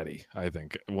get catty, I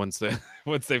think, once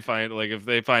they find, like, if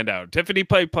they find out. Tiffany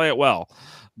play it well,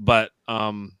 but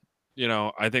I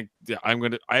think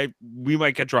we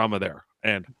might get drama there,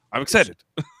 and I'm excited.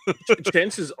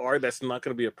 Chances are that's not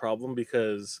going to be a problem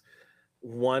because,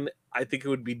 one, I think it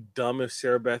would be dumb if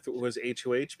Sarah Beth was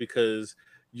HOH, because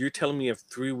you're telling me of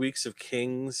 3 weeks of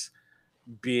Kings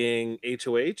being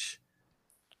HOH,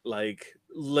 like,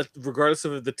 regardless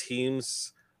of if the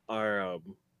teams are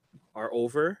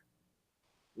over,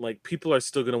 like, people are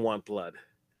still going to want blood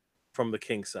from the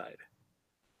King side.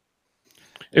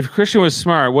 If Christian was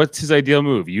smart, what's his ideal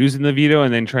move? Using the veto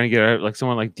and then trying to get out like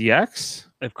someone like DX?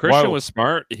 If Christian was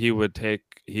smart, he would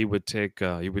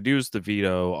use the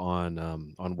veto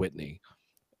on Whitney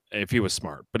if he was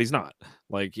smart, but he's not.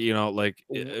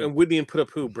 And Whitney and put up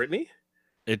who? Brittany?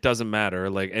 It doesn't matter.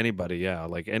 Like anybody, yeah.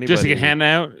 Like anybody. Just to get Hannah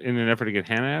out in an effort to get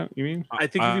Hannah out, you mean? I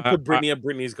think if you put Brittany up,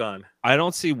 Brittany's gone. I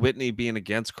don't see Whitney being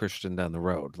against Christian down the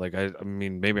road. Like I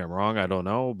mean, maybe I'm wrong. I don't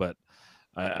know, but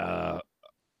I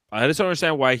just don't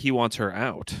understand why he wants her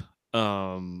out.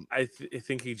 I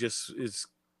think he just is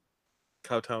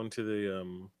kowtowing to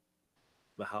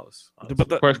the house. But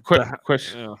the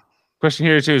question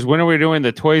here too is, when are we doing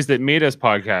the Toys That Made Us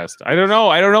podcast? I don't know.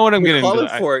 I don't know what I'm getting. Calling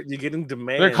for it. You're getting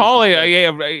demand. They're calling.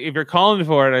 Yeah, if you're calling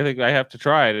for it, I think I have to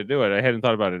try to do it. I hadn't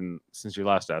thought about it since you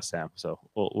last asked Sam, so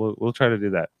we'll try to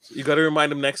do that. You got to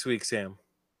remind him next week, Sam.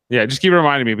 Yeah, just keep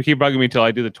reminding me, but keep bugging me till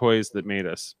I do the Toys That Made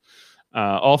Us.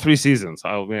 All 3 seasons.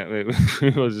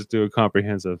 We'll just do a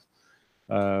comprehensive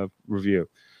review.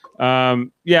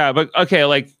 Yeah, but okay,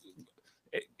 like,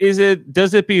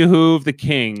 does it behoove the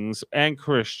Kings and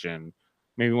Christian,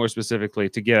 maybe more specifically,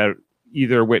 to get out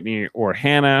either Whitney or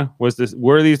Hannah? Were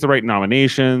these the right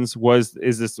nominations?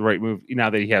 Is this the right move now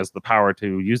that he has the power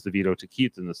to use the veto to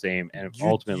keep them the same? And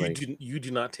ultimately, you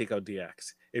do not take out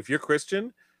DX. If you're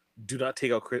Christian, do not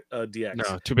take out DX.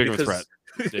 No, too big of a threat.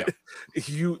 Yeah,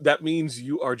 that means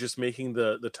you are just making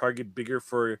the target bigger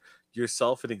for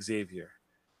yourself and Xavier.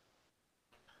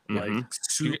 Like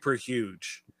super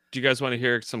huge. Do you guys want to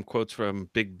hear some quotes from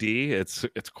Big D? It's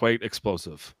quite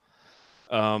explosive.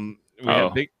 We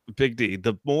have Big D.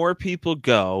 The more people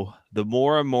go, the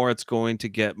more and more it's going to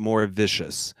get more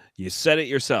vicious. You said it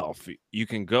yourself. You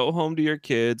can go home to your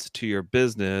kids, to your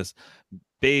business.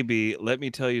 Baby, let me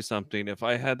tell you something. If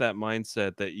I had that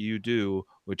mindset that you do,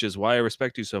 which is why I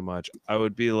respect you so much, I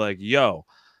would be like, yo,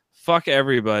 fuck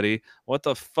everybody. What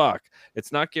the fuck?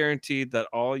 It's not guaranteed that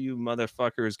all you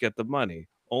motherfuckers get the money.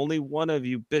 Only one of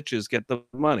you bitches get the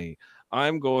money.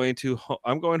 I'm going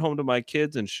home to my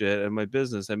kids and shit and my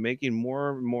business and making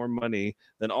more and more money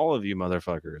than all of you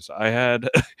motherfuckers. I had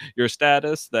your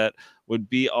status that would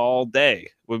be me all day.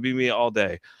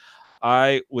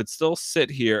 I would still sit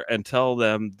here and tell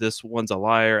them this one's a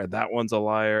liar and that one's a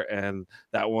liar and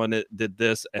that one did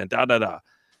this and da-da-da.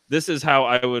 This is how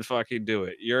I would fucking do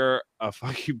it. You're a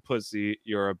fucking pussy.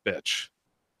 You're a bitch.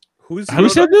 Who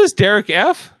said this? Derek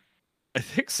F? I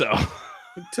think so.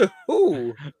 To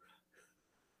who?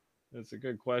 That's a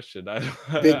good question.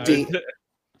 Big D.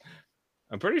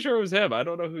 I'm pretty sure it was him. I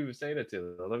don't know who he was saying it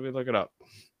to. Let me look it up.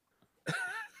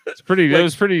 It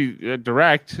was pretty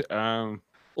direct. Like,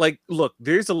 like, look,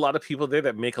 there's a lot of people there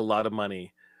that make a lot of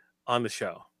money on the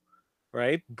show,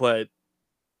 right? But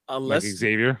unless like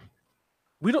Xavier,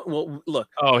 we don't. Well, look.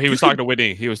 Oh, he was talking to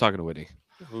Whitney. He was talking to Whitney.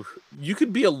 You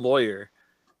could be a lawyer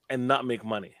and not make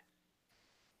money.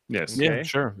 yes, Okay? Yeah,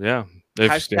 sure. Yeah.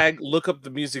 Hashtag look up the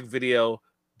music video.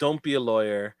 Don't be a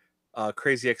lawyer.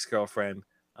 Crazy Ex-Girlfriend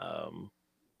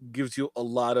gives you a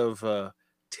lot of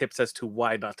tips as to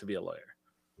why not to be a lawyer.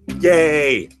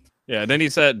 Yay! Yeah. And then he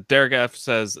said, Derek F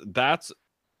says, that's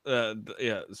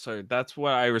that's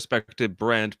why I respected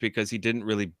Brent, because he didn't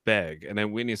really beg. And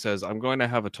then Whitney says, I'm going to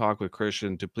have a talk with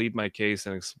Christian to plead my case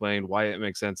and explain why it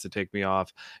makes sense to take me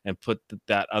off and put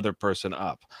that other person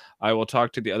up. I will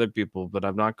talk to the other people, but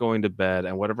I'm not going to bed,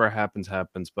 and whatever happens,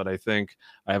 but I think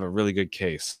I have a really good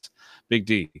case. Big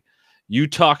D, you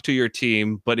talk to your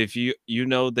team, but if you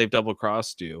know they've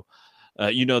double-crossed you,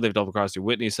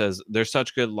 Whitney says, they're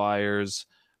such good liars.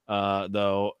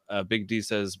 Though Big D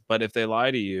says, but if they lie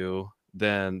to you,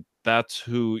 then that's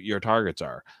who your targets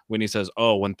are. When he says,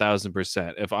 oh,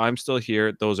 1000%. If I'm still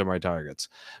here, those are my targets.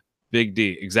 Big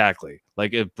D, exactly.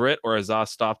 Like if Britt or Azaz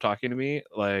stopped talking to me,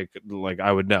 like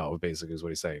I would know, basically is what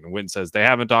he's saying. And Wynn says, they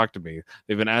haven't talked to me.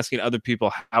 They've been asking other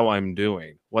people how I'm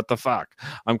doing. What the fuck?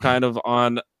 I'm kind of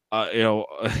on I'm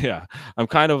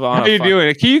kind of on. How are you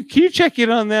doing? Can you check in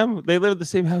on them? They live in the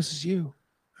same house as you.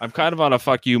 I'm kind of on a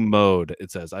fuck you mode. It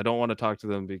says, I don't want to talk to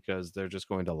them because they're just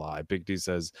going to lie. Big D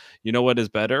says, you know what is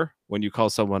better? When you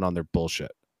call someone on their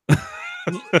bullshit.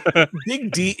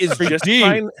 Big D is just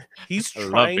trying. He's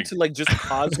trying to like just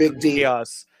cause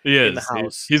chaos in the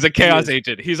house. He's a chaos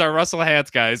agent. He's our Russell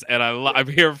Hantz, guys, and I'm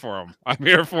here for him. I'm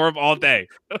here for him all day.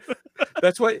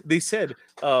 That's why they said,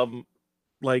 everyone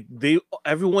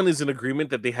is in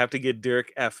agreement that they have to get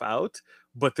Derek F out.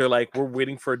 But they're like, we're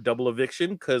waiting for a double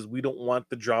eviction because we don't want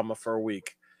the drama for a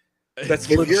week. If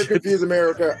you're confused,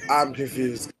 America, I'm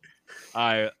confused.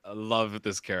 I love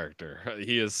this character.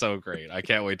 He is so great. I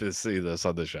can't wait to see this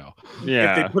on the show.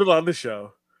 Yeah, if they put it on the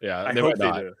show. Yeah, I hope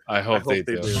they do. I hope they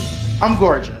do. I'm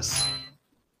gorgeous.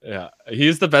 Yeah,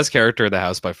 he's the best character in the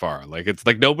house by far. Like it's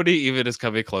like nobody even is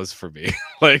coming close for me.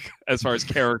 Like as far as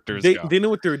characters go. They know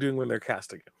what they're doing when they're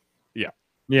casting him. Yeah.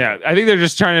 Yeah, I think they're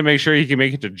just trying to make sure he can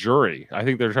make it to jury. I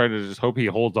think they're trying to just hope he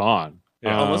holds on.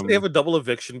 Yeah, unless they have a double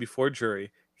eviction before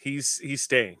jury, he's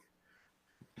staying.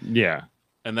 Yeah,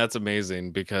 and that's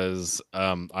amazing because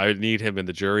I need him in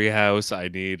the jury house. I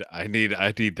need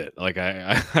that. Like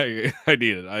I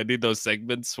need it. I need those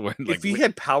segments when like if he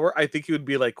had power, I think he would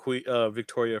be like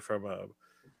Victoria from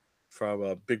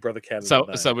Big Brother Canada. So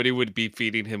somebody would be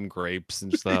feeding him grapes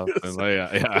and stuff. And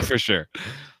yeah, for sure.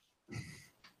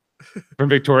 From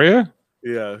Victoria?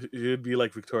 Yeah, it'd be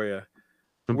like Victoria.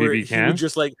 From BB Can?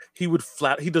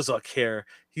 He does not care.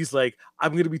 He's like,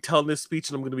 I'm gonna be telling this speech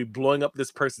and I'm gonna be blowing up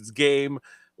this person's game.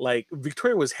 Like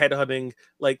Victoria was headhunting.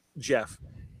 Like Jeff,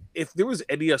 if there was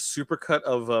any supercut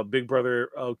of Big Brother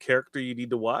character you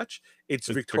need to watch, it's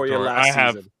Victoria last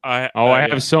season. I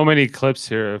have so many clips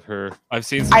here of her. I've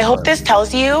seen. I hope this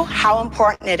tells you how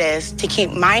important it is to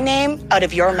keep my name out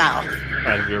of your mouth.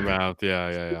 Out of your mouth,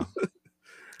 yeah.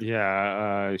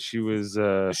 Yeah, she was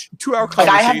 2 hour. But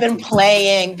I have been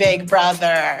playing Big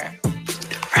Brother,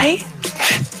 right?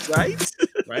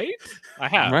 Right. I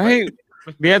have. Right.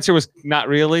 The answer was not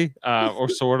really, or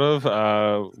sort of,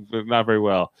 but not very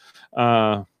well.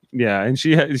 Yeah, and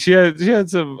she had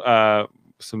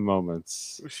some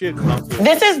moments.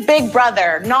 This is Big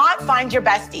Brother, not Find Your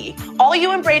Bestie. All you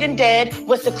and Brayden did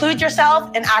was seclude yourself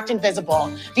and act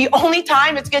invisible. The only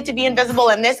time it's good to be invisible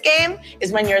in this game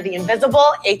is when you're the invisible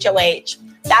HOH.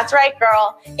 That's right,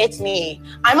 girl. It's me.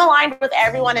 I'm aligned with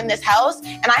everyone in this house,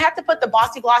 and I have to put the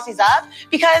bossy glossies up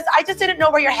because I just didn't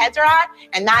know where your heads are at,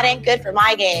 and that ain't good for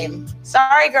my game.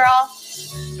 Sorry, girl.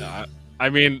 I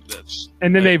mean,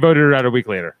 and then they voted her out a week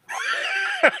later.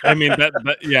 I mean,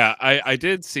 I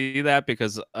did see that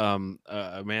because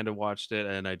Amanda watched it,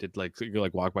 and I did like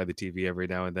walk by the TV every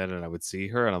now and then, and I would see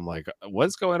her, and I'm like,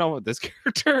 what's going on with this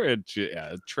character? And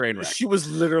train wreck. She was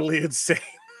literally insane.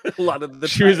 A lot of the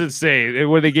she was insane. And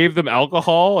when they gave them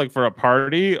alcohol, like for a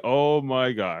party, oh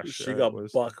my gosh, she got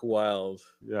buck wild.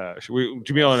 Yeah,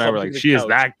 Jamil and I were like, she is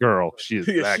that girl. She is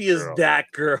that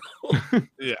girl.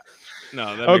 Yeah.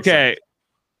 No. That okay.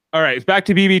 All right, back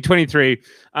to BB23.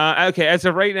 Okay, as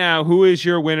of right now, who is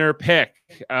your winner pick?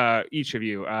 Each of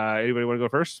you. Anybody want to go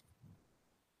first?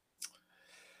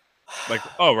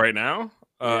 Right now?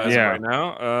 Yeah. Right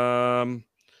now,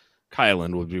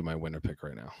 Kylan would be my winner pick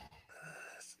right now.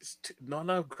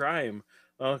 Not crime.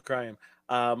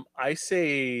 I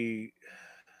say,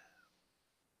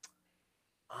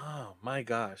 oh my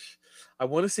gosh, I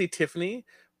want to say Tiffany,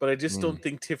 but I just don't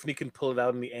think Tiffany can pull it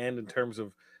out in the end in terms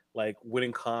of like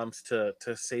winning comps to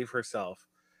save herself.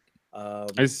 I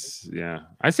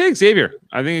say Xavier.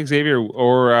 I think Xavier,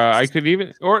 or I could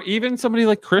even somebody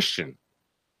like Christian.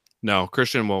 No,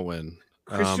 Christian won't win.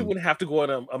 Christian would have to go on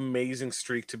an amazing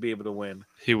streak to be able to win.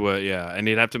 He would, yeah, and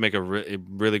he'd have to make a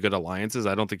really good alliances.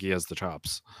 I don't think he has the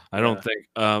chops. I don't think.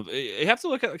 You have to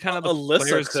look at kind of the Alyssa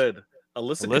players. could.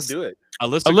 Alyssa could do it.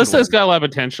 Alyssa's got a lot of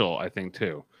potential, I think,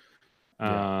 too.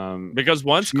 Because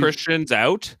once Christian's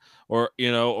out, or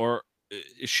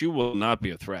she will not be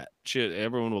a threat.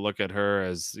 Everyone will look at her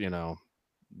as no,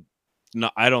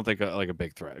 I don't think like a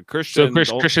big threat.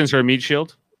 Christian's her meat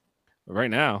shield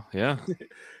right now. Yeah.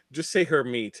 Just say her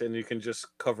meat, and you can just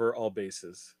cover all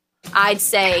bases. I'd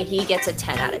say he gets a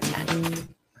 10 out of 10.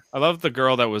 I love the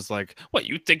girl that was like, "What,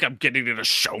 you think I'm getting into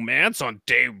showmance on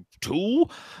day 2?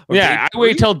 Yeah, I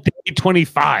wait till day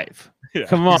 25. Yeah.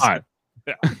 Come on.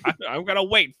 Yeah, I'm gonna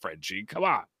wait, Frenchie. Come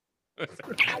on."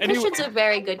 Christian's a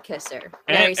very good kisser,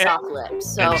 very soft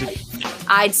lips. So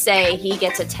I'd say he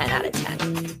gets a 10 out of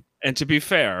 10. And to be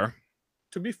fair,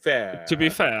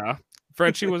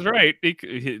 Frenchie was right.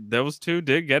 Those two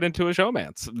did get into a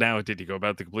showmance. Now, did he go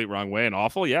about the complete wrong way and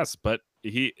awful? Yes, but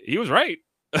he was right.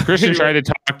 Christian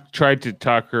tried to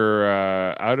talk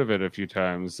her out of it a few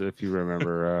times, if you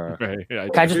remember. Right.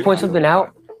 Can I just point something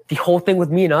out? The whole thing with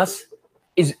Me and Us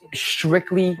is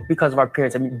strictly because of our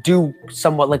parents. I mean, do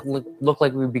somewhat look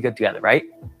like we would be good together, right?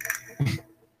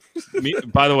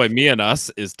 By the way, Me and Us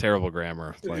is terrible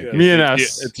grammar. Like, Me and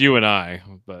Us. It's you and I,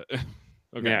 but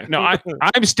okay. Yeah, no,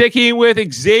 I'm sticking with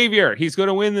Xavier. He's going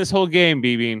to win this whole game,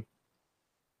 BB.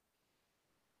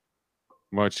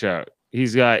 Watch out.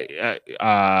 He's got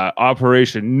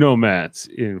Operation Nomads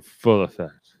in full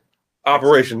effect.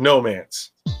 Operation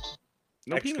Nomads.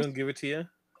 X gonna give it to you.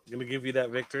 Gonna give you that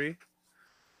victory.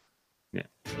 Yeah,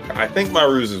 I think my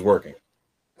ruse is working.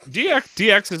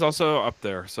 DX is also up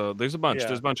there, so there's a bunch. Yeah.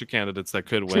 There's a bunch of candidates that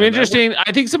could win. Some interesting.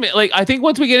 I think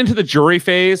once we get into the jury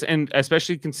phase, and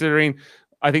especially considering,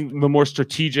 I think the more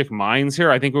strategic minds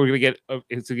here, I think we're gonna get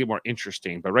it's gonna get more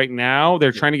interesting. But right now,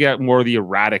 they're trying to get more of the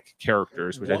erratic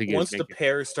characters, which I think once the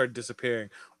pairs start disappearing,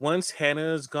 once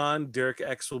Hannah is gone, Derek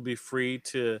X will be free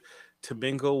to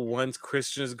mingle. Once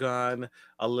Christian is gone,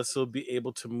 Alyssa will be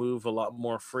able to move a lot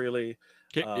more freely.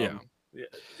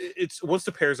 It's once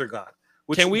the pairs are gone.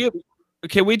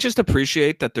 Can we just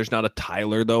appreciate that there's not a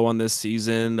Tyler though on this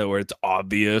season, where it's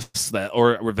obvious that,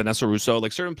 or Vanessa Russo,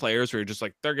 like certain players who are just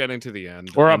like they're getting to the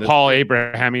end, or a Paul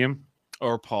Abrahamian,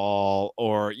 or Paul,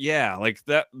 or like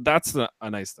that. That's a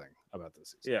nice thing about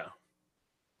this season.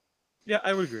 Yeah,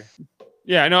 I would agree.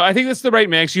 Yeah, no, I think that's the right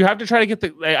mix. You have to try to get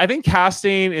I think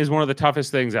casting is one of the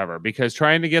toughest things ever, because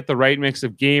trying to get the right mix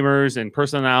of gamers and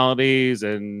personalities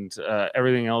and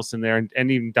everything else in there,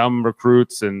 and even dumb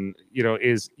recruits, and you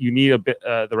need a bit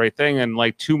the right thing, and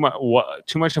like too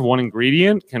much of one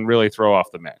ingredient can really throw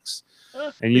off the mix.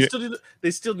 And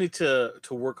they still need to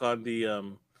work on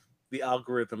the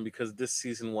algorithm, because this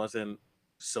season wasn't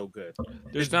so good.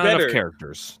 There's not enough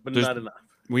characters, but not enough.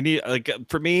 We need, like,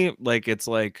 for me, like, it's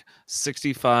like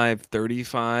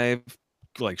 65-35,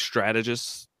 like,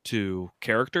 strategists to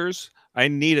characters. I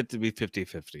need it to be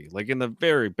 50-50, like in the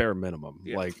very bare minimum.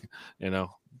 Yeah. Like, You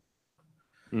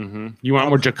want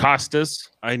more Jocastas?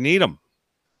 I need them.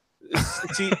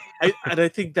 See, I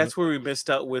think that's where we missed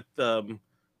out with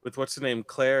what's the name,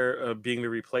 Claire being the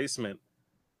replacement.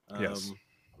 Yes.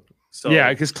 So yeah,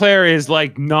 because Claire is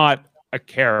like not a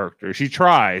character. She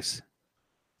tries.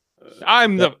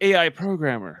 I'm the AI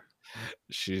programmer.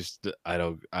 She's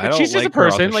she's just a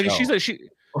person. Like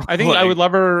I think I would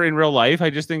love her in real life. I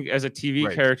just think as a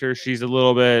TV character, she's a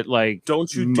little bit like.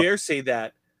 Don't you dare say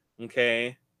that.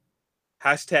 Okay.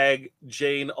 Hashtag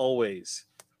Jane always.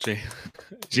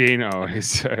 Jane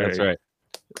always. That's right.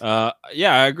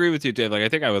 Yeah, I agree with you, Dave. Like, I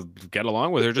think I would get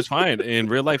along with her just fine in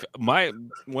real life.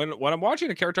 When I'm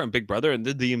watching a character on Big Brother, and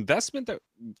the investment that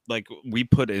like we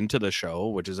put into the show,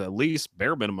 which is at least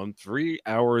bare minimum 3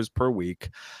 hours per week,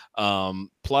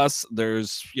 plus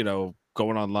there's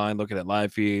going online, looking at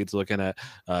live feeds, looking at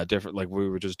different, like we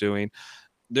were just doing.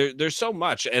 There's so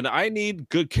much, and I need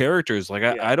good characters. Like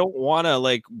I don't want to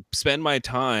like spend my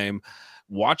time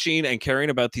watching and caring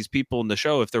about these people in the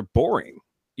show if they're boring.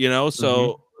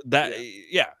 So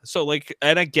so like,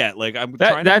 and I get like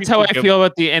that's how I feel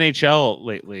about the NHL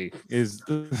lately is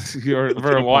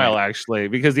for a while actually,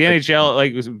 because the NHL,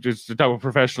 like, just to talk about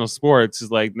professional sports,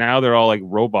 is like now they're all like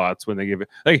robots when they give it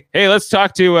like, hey, let's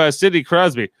talk to Sidney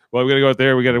Crosby. Well, we got to go out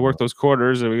there, we got to work those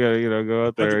quarters, and we got to go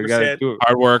out there, we got to do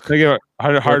hard work,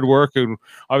 hard work, and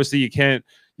obviously you can't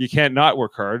not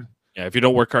work hard. Yeah, if you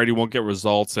don't work hard, you won't get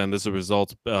results, and this is a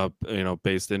results,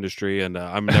 based industry. And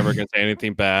I'm never going to say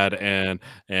anything bad, and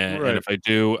if I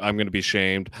do, I'm going to be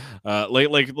shamed.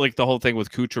 Like the whole thing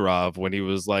with Kucherov when he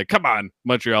was like, "Come on,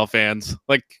 Montreal fans,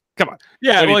 like, come on."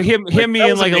 Yeah, well, him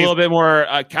being like a little bit more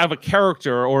kind of a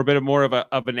character or a bit more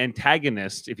of an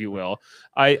antagonist, if you will.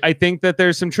 I think that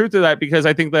there's some truth to that, because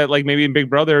I think that like maybe in Big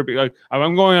Brother, like,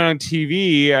 I'm going on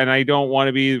TV and I don't want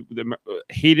to be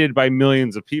hated by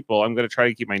millions of people. I'm going to try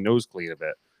to keep my nose clean a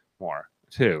bit more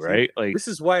too, right? Like, this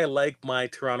is why I like my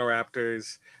Toronto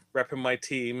Raptors repping my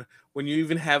team. When you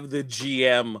even have the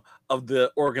GM of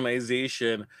the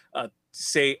organization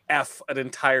say F an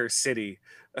entire city,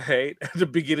 right, at the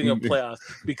beginning of playoffs,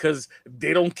 because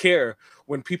they don't care.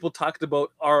 When people talked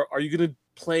about are you going to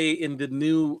play in the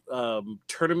new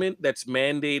tournament that's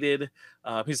mandated,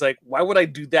 he's like, why would I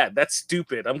do that? That's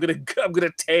stupid. I'm gonna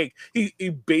tank. He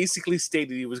basically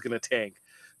stated he was gonna tank.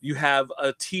 You have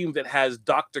a team that has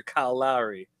Dr. Kyle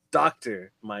Lowry,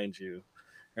 doctor, mind you,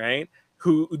 right,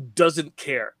 who doesn't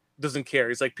care.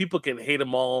 He's like, people can hate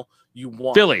him all you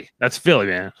want. Philly, that's Philly,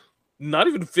 man. Not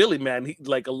even Philly, man.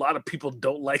 Like, a lot of people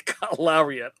don't like Kyle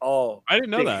Lowry at all. I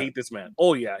didn't know that. They hate this man.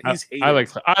 Oh yeah, he's hated.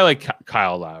 I like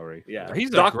Kyle Lowry. Yeah,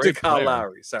 he's Dr. Kyle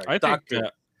Lowry. Sorry, I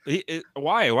Doctor.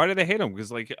 Why do they hate him?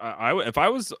 Because like if I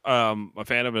was a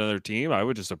fan of another team, I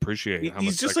would just appreciate.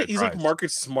 He's like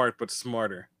Marcus Smart, but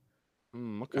smarter.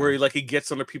 Okay. Where he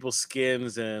gets under people's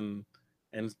skins and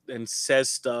says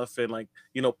stuff and like,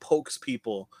 pokes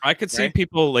people. I could see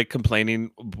people like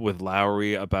complaining with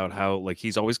Lowry about how like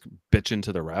he's always bitching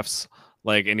to the refs,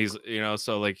 like, and he's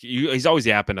so like he's always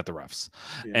yapping at the refs,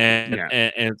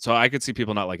 and so I could see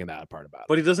people not liking that part about it.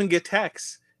 But he doesn't get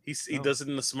texts. He does it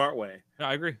in the smart way. No,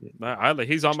 I agree.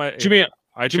 He's on my Jamil.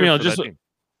 Just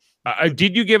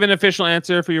did you give an official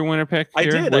answer for your winner pick? I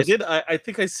did. I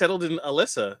think I settled in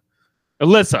Alyssa.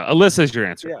 Alyssa's your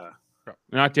answer. Yeah.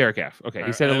 Not Derek F. Okay,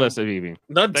 he said Alyssa Vivi.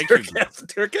 Not Derek F.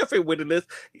 Derek F ain't winning this.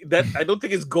 I don't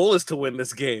think his goal is to win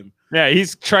this game. Yeah,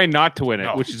 he's trying not to win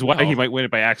it, which is why he might win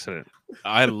it by accident.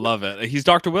 I love it. He's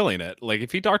Dr. Willing it. Like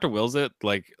if he Dr. Wills it,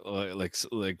 like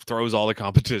throws all the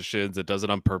competitions, it does it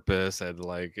on purpose, and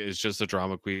like it's just a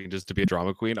drama queen just to be a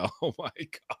drama queen. Oh my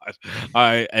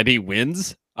god! And he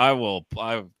wins. I will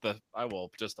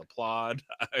just applaud.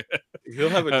 He'll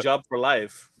have a job for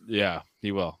life. Yeah,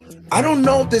 he will. I don't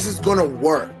know if this is gonna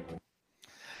work.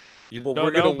 But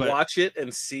we're gonna watch it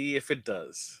and see if it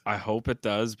does. I hope it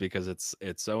does, because it's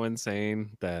so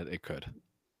insane that it could.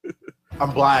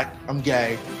 I'm black. I'm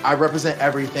gay. I represent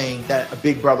everything that a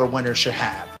Big Brother winner should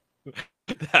have.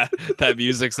 that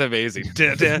music's amazing.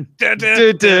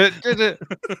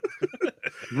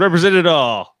 Represent it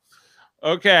all.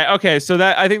 Okay. So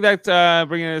that I think that's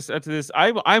bringing us up to this.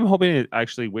 I'm hoping it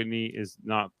actually Whitney is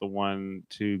not the one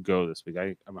to go this week.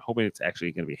 I'm hoping it's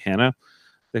actually going to be Hannah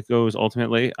that goes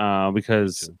ultimately,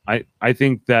 because I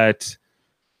think that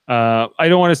I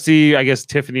don't want to see, I guess,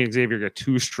 Tiffany and Xavier get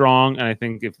too strong, and I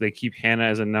think if they keep Hannah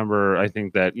as a number, I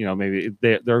think that maybe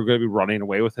they're going to be running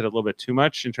away with it a little bit too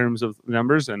much in terms of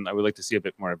numbers, and I would like to see a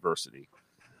bit more adversity.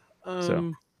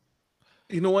 You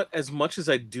know what? As much as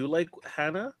I do like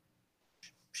Hannah,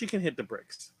 she can hit the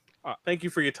bricks. Thank you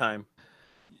for your time.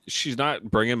 She's not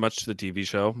bringing much to the TV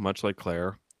show, much like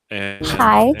Claire.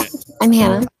 Hi, I'm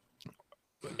Hannah.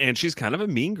 And she's kind of a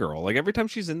mean girl. Like every time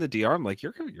she's in the DR, I'm like,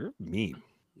 you're mean.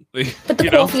 Put the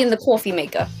coffee in the coffee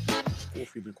maker.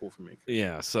 Coffee maker.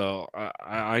 Yeah. So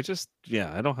I just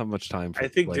I don't have much time. I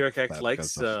think Derek X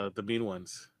likes the mean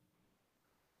ones.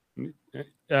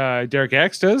 Derek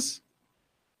X does.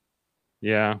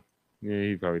 Yeah,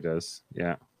 he probably does.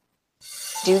 Yeah.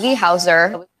 Doogie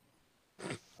Howser.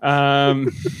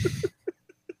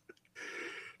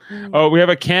 Oh, we have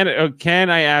a Canada. Can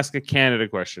I ask a Canada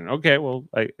question? Okay, well,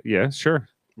 yeah, sure.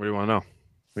 What do you want to know? What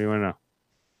do you want to know?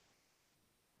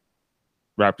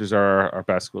 Raptors are our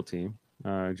basketball team.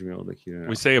 Jamil, like you know.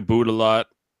 We say a boot a lot.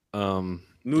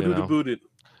 Noodle booted.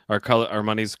 Our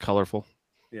money's colorful.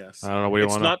 Yes. I don't know what you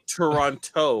want. It's not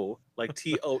Toronto, like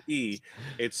TOE.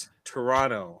 It's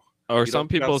Toronto. Or some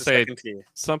people say.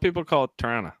 Some people call it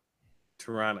Toronto.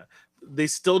 Toronto. They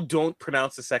still don't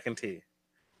pronounce the second T.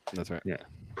 That's right. Yeah.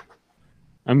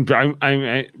 I'm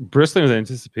bristling with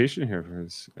anticipation here for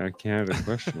his Canada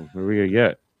question. What are we gonna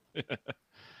get?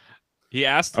 He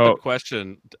asked the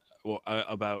question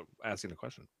about asking the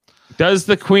question. Does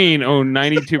the Queen own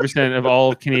 92% of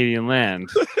all Canadian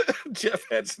land? Jeff,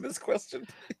 answer this question,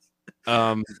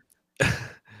 please.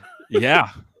 Yeah,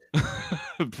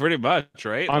 pretty much,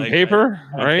 right? On paper,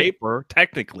 right? On paper,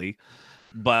 technically.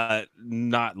 but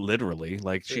not literally.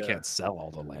 Like she can't sell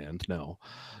all the land, no.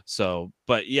 So,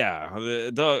 but yeah,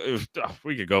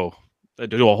 we could go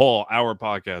do a whole hour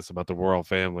podcast about the royal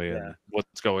family and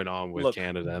what's going on with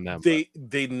Canada and them.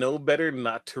 They know better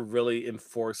not to really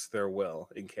enforce their will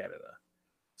in Canada.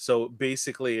 So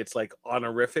basically, it's like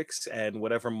honorifics and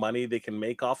whatever money they can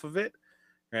make off of it,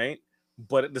 right?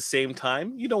 But at the same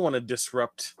time, you don't want to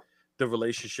disrupt the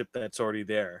relationship that's already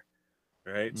there,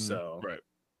 right? Right.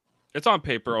 It's on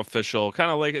paper official, kind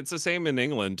of like it's the same in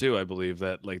England too. I believe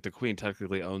that like the Queen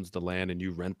technically owns the land and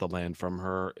you rent the land from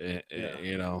her,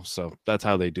 you know. So that's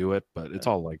how they do it, but it's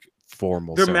all like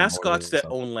formal. They're mascots that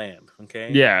own land.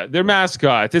 Okay. Yeah, they're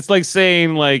mascots. It's like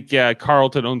saying like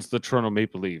Carlton owns the Toronto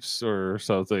Maple Leafs or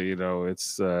something. You know, it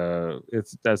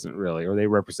doesn't really, or they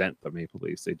represent the Maple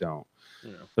Leafs. They don't,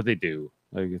 but they do.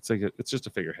 Like it's just a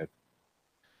figurehead.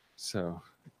 So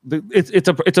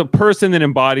it's a person that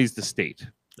embodies the state.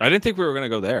 I didn't think we were going to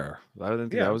go there. I didn't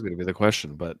think that was going to be the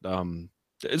question, but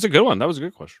it's a good one. That was a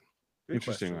good question.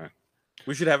 Interesting. Question.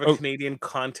 We should have a Canadian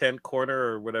content corner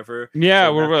or whatever. Yeah,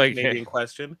 we're like Canadian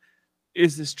question.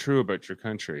 Is this true about your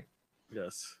country?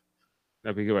 Yes.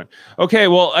 That'd be a good one. Okay,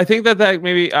 well, I think that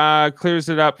maybe clears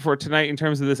it up for tonight in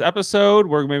terms of this episode.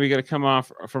 We're maybe going to come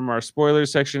off from our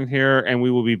spoilers section here, and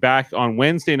we will be back on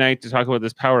Wednesday night to talk about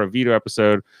this Power of Veto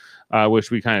episode,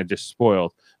 which we kind of just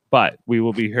spoiled. But we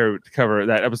will be here to cover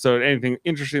that episode, anything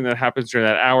interesting that happens during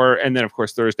that hour, and then, of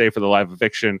course, Thursday for the live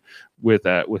eviction with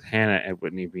Hannah and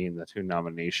Whitney being the 2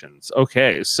 nominations.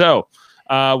 Okay, so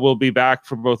we'll be back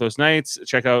for both those nights.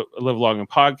 Check out Live Long and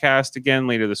Podcast again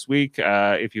later this week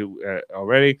if you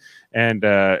already. And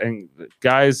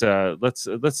guys, let's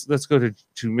go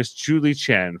to Miss Julie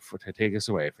Chen to take us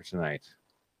away for tonight.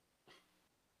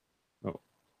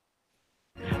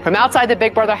 From outside the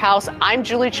Big Brother house, I'm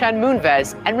Julie Chen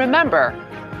Moonves, and remember,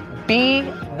 be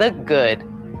the good.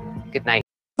 Good night.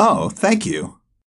 Oh, thank you.